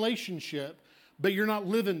legal relationship, but you're not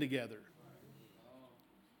living together.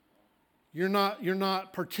 You're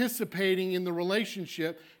not participating in the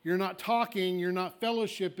relationship. You're not talking. You're not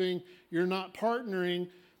fellowshipping. You're not partnering.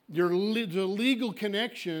 There's a legal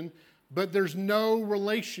connection, but there's no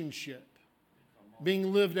relationship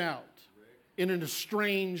being lived out. in an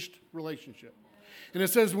estranged relationship. And it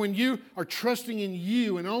says when you are trusting in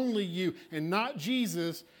you and only you and not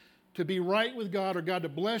Jesus to be right with God or God to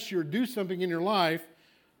bless you or do something in your life,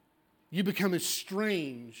 you become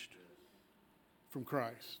estranged from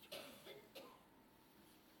Christ.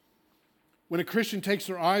 When a Christian takes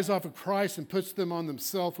their eyes off of Christ and puts them on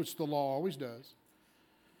themselves, which the law always does,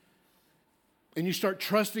 and you start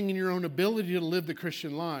trusting in your own ability to live the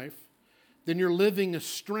Christian life, then you're living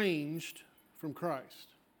estranged from Christ.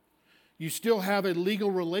 You still have a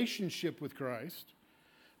legal relationship with Christ,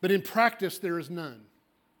 but in practice there is none.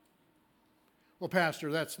 Well,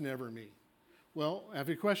 Pastor, that's never me. Well, I have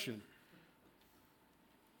a question.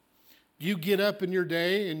 You get up in your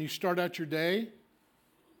day and you start out your day,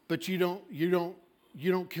 but you don't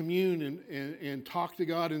commune and talk to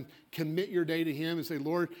God and commit your day to Him and say,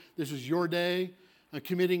 Lord, this is your day. I'm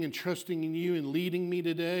committing and trusting in you and leading me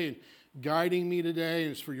today and guiding me today,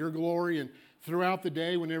 and it's for your glory. And throughout the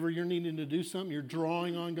day, whenever you're needing to do something, you're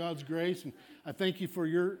drawing on God's grace. And I thank you for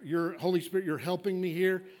your Holy Spirit. You're helping me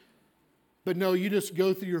here. But no, you just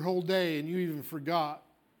go through your whole day and you even forgot.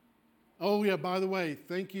 Oh, yeah, by the way,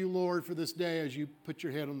 thank you, Lord, for this day as you put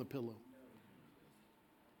your head on the pillow.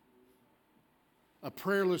 A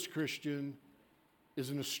prayerless Christian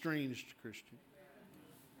is an estranged Christian.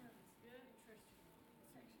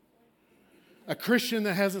 A Christian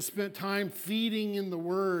that hasn't spent time feeding in the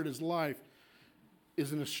Word his life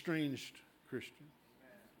is an estranged Christian.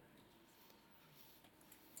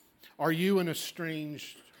 Are you an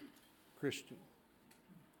estranged Christian?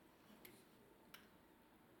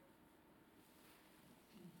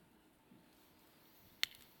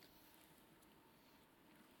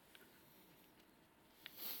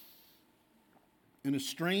 An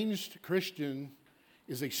estranged Christian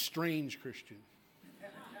is a strange Christian.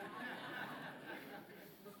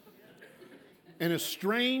 An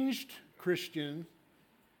estranged Christian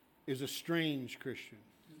is a strange Christian.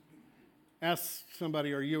 Ask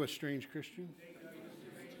somebody, are you a strange Christian?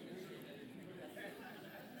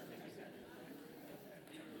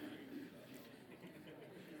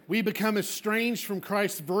 We become estranged from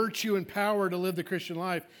Christ's virtue and power to live the Christian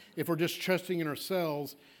life if we're just trusting in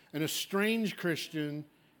ourselves. An estranged Christian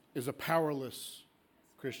is a powerless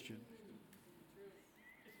Christian.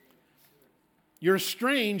 You're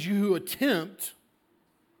estranged, you who attempt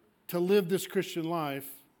to live this Christian life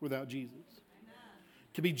without Jesus.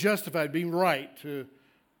 To be justified, being right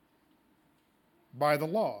by the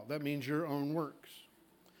law. That means your own works.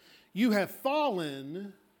 You have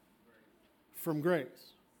fallen from grace.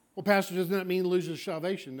 Well, Pastor, doesn't that mean losing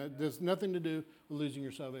salvation? That has nothing to do with losing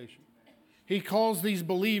your salvation. He calls these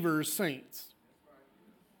believers saints.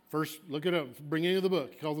 First, look it up, beginning of the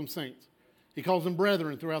book. He calls them saints. He calls them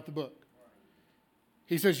brethren throughout the book.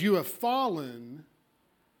 He says, you have fallen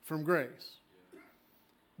from grace.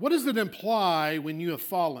 What does it imply when you have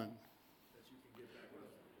fallen?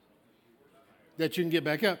 That you can get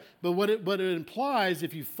back up. But what it implies,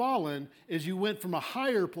 if you've fallen, is you went from a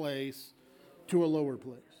higher place to a lower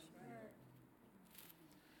place.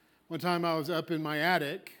 One time I was up in my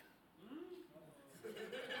attic.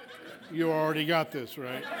 You already got this,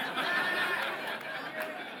 right?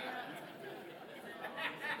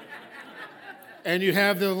 And you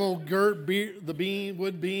have the little wood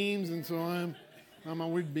beams, and so I'm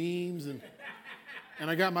on wood beams, and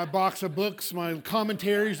I got my box of books, my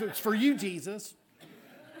commentaries. It's for you, Jesus.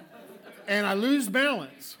 And I lose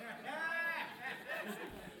balance.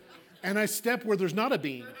 And I step where there's not a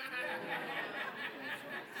beam.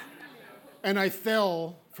 And I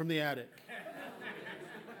fell from the attic.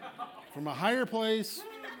 From a higher place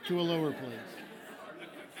to a lower place.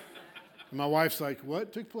 And my wife's like,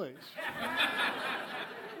 what took place?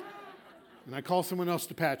 And I call someone else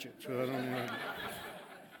to patch it. So I don't know.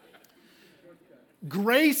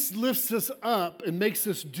 Grace lifts us up and makes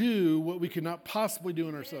us do what we could not possibly do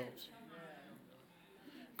in ourselves.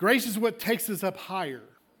 Grace is what takes us up higher.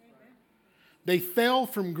 They fell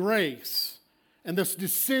from grace and thus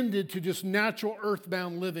descended to just natural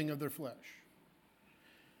earthbound living of their flesh.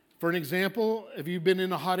 For an example, have you been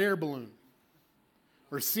in a hot air balloon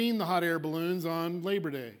or seen the hot air balloons on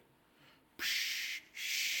Labor Day?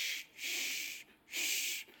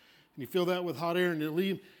 And you fill that with hot air and you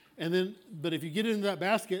leave. And then, but if you get into that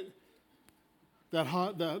basket,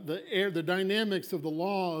 the air, the dynamics of the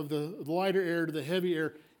law of the lighter air to the heavy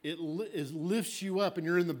air, it lifts you up, and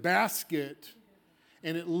you're in the basket,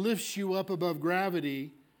 and it lifts you up above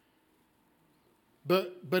gravity.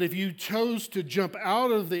 But if you chose to jump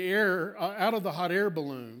out of the air, out of the hot air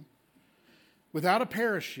balloon, without a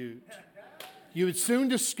parachute, you would soon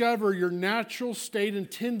discover your natural state and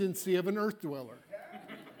tendency of an earth dweller.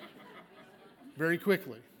 very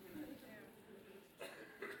quickly.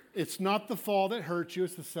 It's not the fall that hurts you,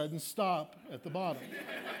 it's the sudden stop at the bottom.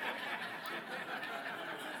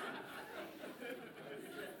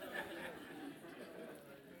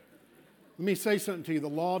 Let me say something to you. The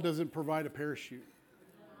law doesn't provide a parachute.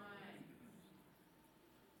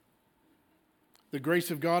 The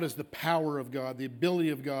grace of God is the power of God, the ability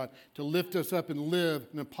of God to lift us up and live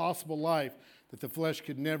an impossible life that the flesh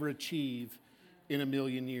could never achieve in a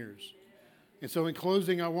million years. And so in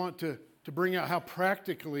closing, I want to bring out how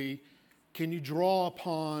practically can you draw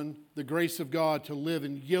upon the grace of God to live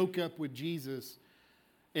and yoke up with Jesus.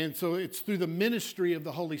 And so it's through the ministry of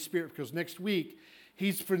the Holy Spirit, because next week,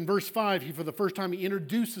 in verse 5, for the first time, he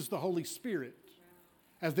introduces the Holy Spirit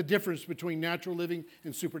as the difference between natural living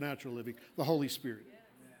and supernatural living, the Holy Spirit.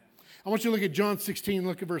 I want you to look at John 16,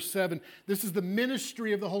 look at verse 7. This is the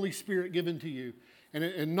ministry of the Holy Spirit given to you. And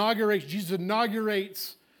Jesus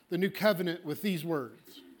inaugurates the new covenant with these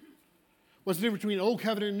words. What's the difference between old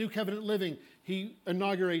covenant and new covenant living? He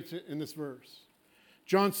inaugurates it in this verse.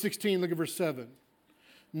 John 16, look at verse 7.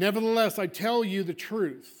 Nevertheless, I tell you the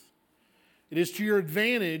truth. It is to your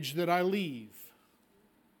advantage that I leave.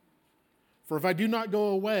 For if I do not go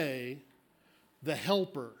away, the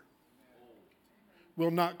Helper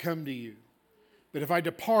will not come to you. But if I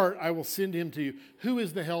depart, I will send him to you. Who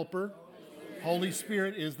is the Helper? Holy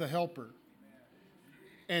Spirit is the Helper.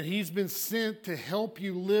 And he's been sent to help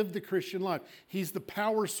you live the Christian life. He's the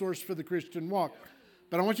power source for the Christian walk.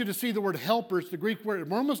 But I want you to see the word helper. It's the Greek word.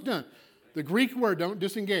 We're almost done. The Greek word, don't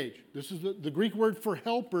disengage. This is the Greek word for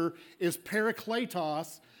helper is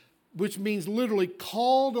parakletos, which means literally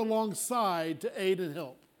called alongside to aid and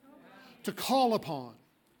help. To call upon.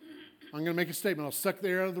 I'm going to make a statement. I'll suck the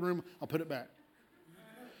air out of the room. I'll put it back.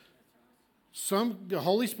 The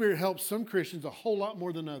Holy Spirit helps some Christians a whole lot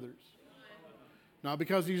more than others. Not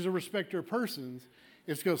because he's a respecter of persons.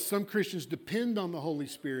 It's because some Christians depend on the Holy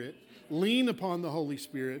Spirit, lean upon the Holy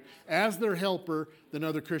Spirit as their helper than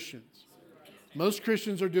other Christians. Most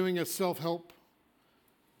Christians are doing a self-help,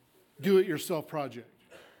 do-it-yourself project.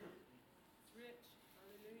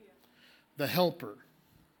 The helper.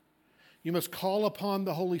 You must call upon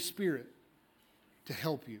the Holy Spirit to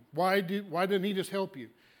help you. Why doesn't he just help you?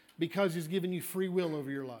 Because he's given you free will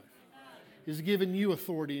over your life. He's given you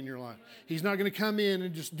authority in your life. He's not going to come in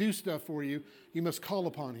and just do stuff for you. You must call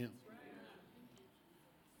upon him.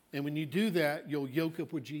 And when you do that, you'll yoke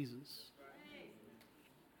up with Jesus.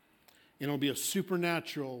 And it'll be a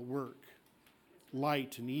supernatural work.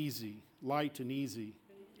 Light and easy, light and easy,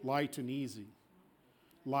 light and easy,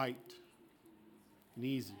 light and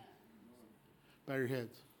easy. Bow your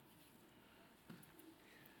heads.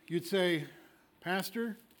 You'd say,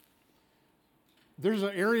 Pastor, there's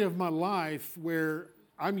an area of my life where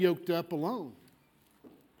I'm yoked up alone.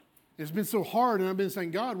 It's been so hard, and I've been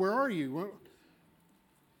saying, God, where are you?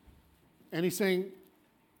 And he's saying,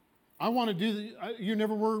 I want to do, you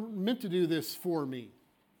never were meant to do this for me.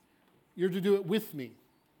 You're to do it with me.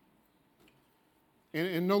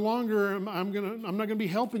 And no longer I'm not going to be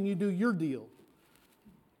helping you do your deal.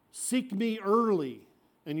 Seek me early,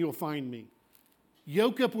 and you'll find me.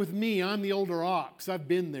 Yoke up with me. I'm the older ox. I've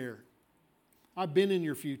been there. I've been in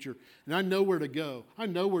your future, and I know where to go. I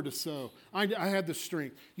know where to sow. I have the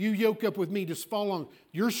strength. You yoke up with me. Just follow along.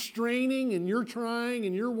 You're straining, and you're trying,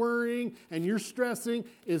 and you're worrying, and you're stressing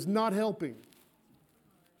is not helping.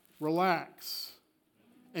 Relax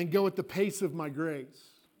and go at the pace of my grace.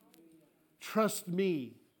 Trust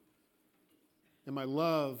me and my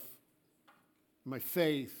love, my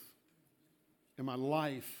faith, and my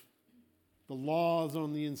life. The law is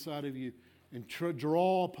on the inside of you. And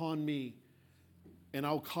draw upon me, and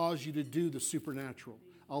I'll cause you to do the supernatural.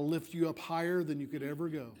 I'll lift you up higher than you could ever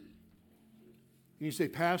go. And you say,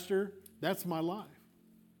 Pastor, that's my life.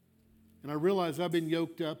 And I realize I've been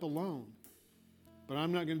yoked up alone. But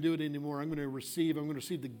I'm not going to do it anymore. I'm going to receive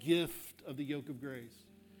the gift of the yoke of grace.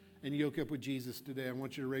 And yoke up with Jesus today. I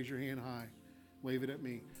want you to raise your hand high. Wave it at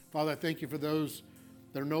me. Father, I thank you for those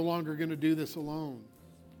that are no longer going to do this alone.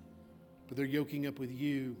 But they're yoking up with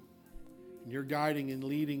you. And you're guiding and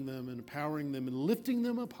leading them and empowering them and lifting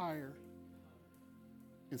them up higher.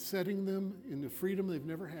 And setting them in the freedom they've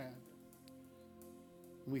never had.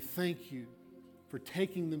 And we thank you for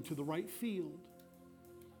taking them to the right field.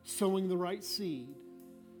 Sowing the right seed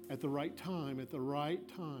at the right time,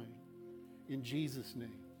 in Jesus' name.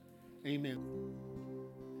 Amen.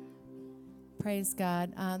 Praise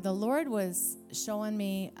God. The Lord was showing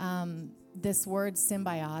me this word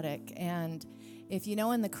symbiotic. And if you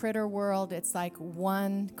know in the critter world, it's like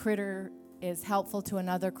one critter is helpful to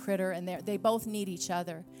another critter, and they both need each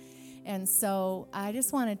other. And so I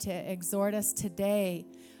just wanted to exhort us today.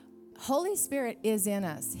 Holy Spirit is in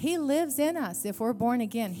us. He lives in us if we're born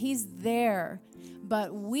again. He's there.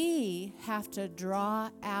 But we have to draw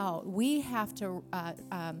out. We have to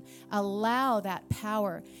allow that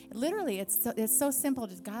power. Literally, it's so simple.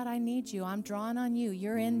 Just, God, I need you. I'm drawing on you.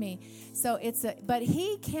 You're in me. So but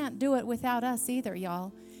He can't do it without us either,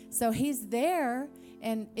 y'all. So He's there,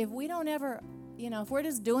 and if we don't ever, if we're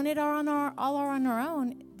just doing it all on our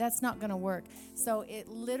own, that's not going to work. So it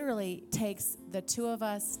literally takes the two of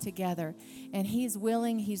us together, and He's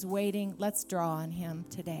willing. He's waiting. Let's draw on Him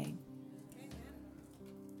today.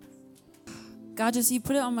 God, He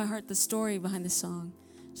put it on my heart, the story behind this song.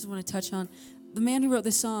 Just want to touch on the man who wrote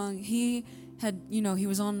this song. He had, he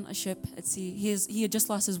was on a ship at sea. He had just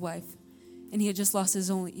lost his wife, and he had just lost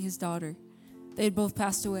his daughter. They had both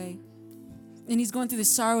passed away, and he's going through this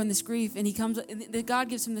sorrow and this grief. And God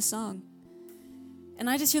gives him this song, and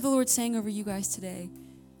I just hear the Lord saying over you guys today,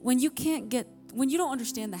 when you don't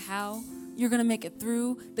understand the how you're going to make it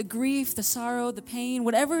through the grief, the sorrow, the pain,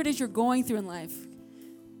 whatever it is you're going through in life.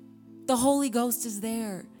 The Holy Ghost is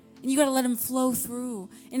there, and you got to let Him flow through.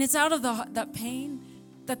 And it's out of that pain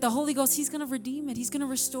that the Holy Ghost, He's going to redeem it. He's going to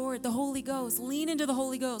restore it. The Holy Ghost, lean into the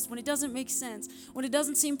Holy Ghost. When it doesn't make sense, when it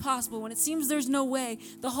doesn't seem possible, when it seems there's no way,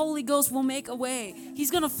 the Holy Ghost will make a way.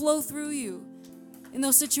 He's going to flow through you in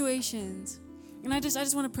those situations. And I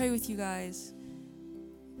just want to pray with you guys.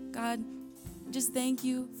 God, just thank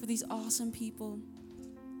you for these awesome people.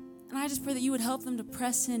 And I just pray that you would help them to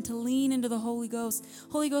press in, to lean into the Holy Ghost,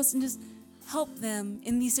 and just help them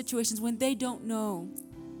in these situations when they don't know,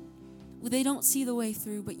 when they don't see the way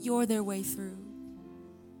through, but you're their way through.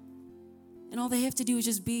 And all they have to do is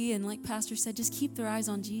just be, and like Pastor said, just keep their eyes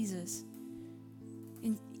on Jesus.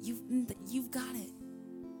 And you've got it.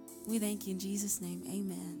 We thank you in Jesus' name.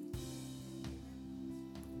 Amen.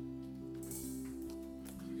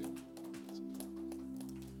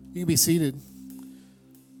 You can be seated.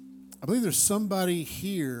 I believe there's somebody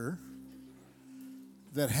here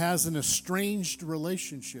that has an estranged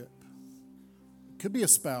relationship. It could be a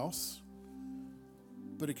spouse,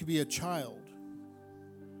 but it could be a child,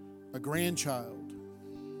 a grandchild,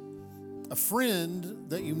 a friend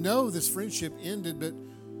that this friendship ended, but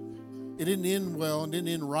it didn't end well and didn't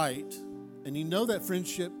end right. And that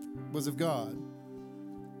friendship was of God.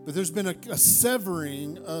 But there's been a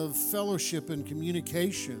severing of fellowship and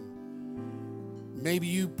communication. Maybe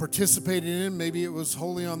you participated in, maybe it was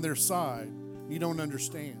wholly on their side. You don't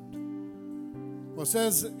understand. Well, it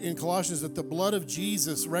says in Colossians that the blood of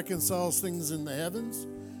Jesus reconciles things in the heavens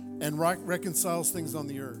and reconciles things on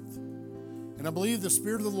the earth. And I believe the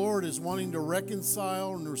Spirit of the Lord is wanting to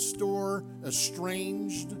reconcile and restore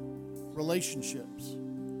estranged relationships.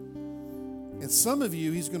 And some of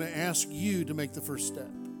you, He's going to ask you to make the first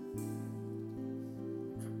step.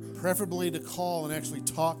 Preferably to call and actually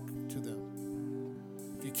talk to them.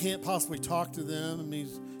 If you can't possibly talk to them, and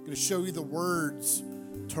He's going to show you the words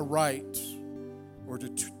to write or to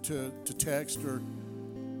text, or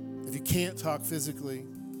if you can't talk physically.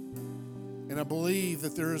 And I believe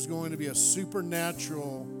that there is going to be a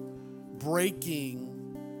supernatural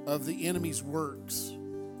breaking of the enemy's works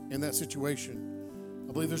in that situation.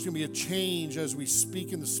 I believe there's going to be a change as we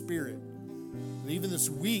speak in the Spirit. And even this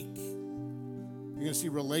week, you're going to see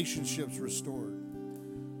relationships restored.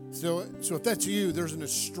 So if that's you, there's an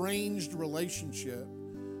estranged relationship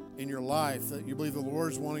in your life that you believe the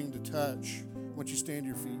Lord is wanting to touch. Once you stand to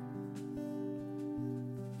your feet.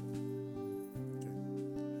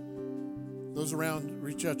 Okay. Those around,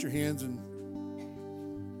 reach out your hands and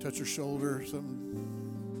touch your shoulder or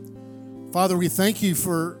something. Father, we thank you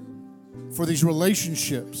for these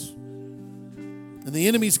relationships. And the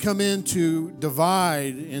enemies come in to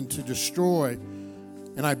divide and to destroy.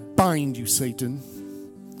 And I bind you, Satan,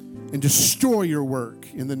 and destroy your work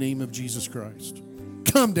in the name of Jesus Christ.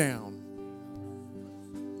 Come down.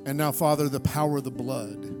 And now, Father, the power of the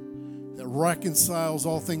blood that reconciles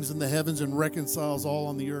all things in the heavens and reconciles all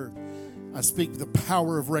on the earth. I speak the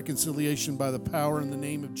power of reconciliation by the power in the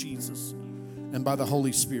name of Jesus and by the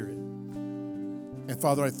Holy Spirit. And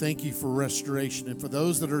Father, I thank you for restoration. And for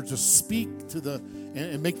those that are to speak to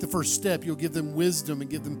and make the first step, you'll give them wisdom and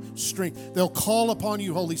give them strength. They'll call upon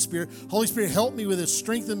you, Holy Spirit. Holy Spirit, help me with this.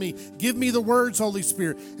 Strengthen me. Give me the words, Holy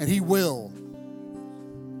Spirit. And He will.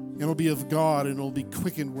 And it'll be of God, and it'll be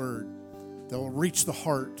quickened word that will reach the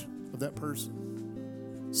heart of that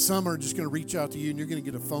person. Some are just going to reach out to you, and you're going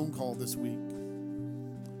to get a phone call this week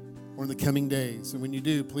or in the coming days. And when you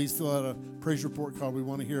do, please fill out a praise report card. We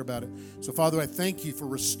want to hear about it. So, Father, I thank you for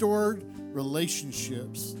restored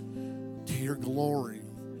relationships to your glory.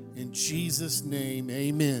 In Jesus' name,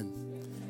 amen.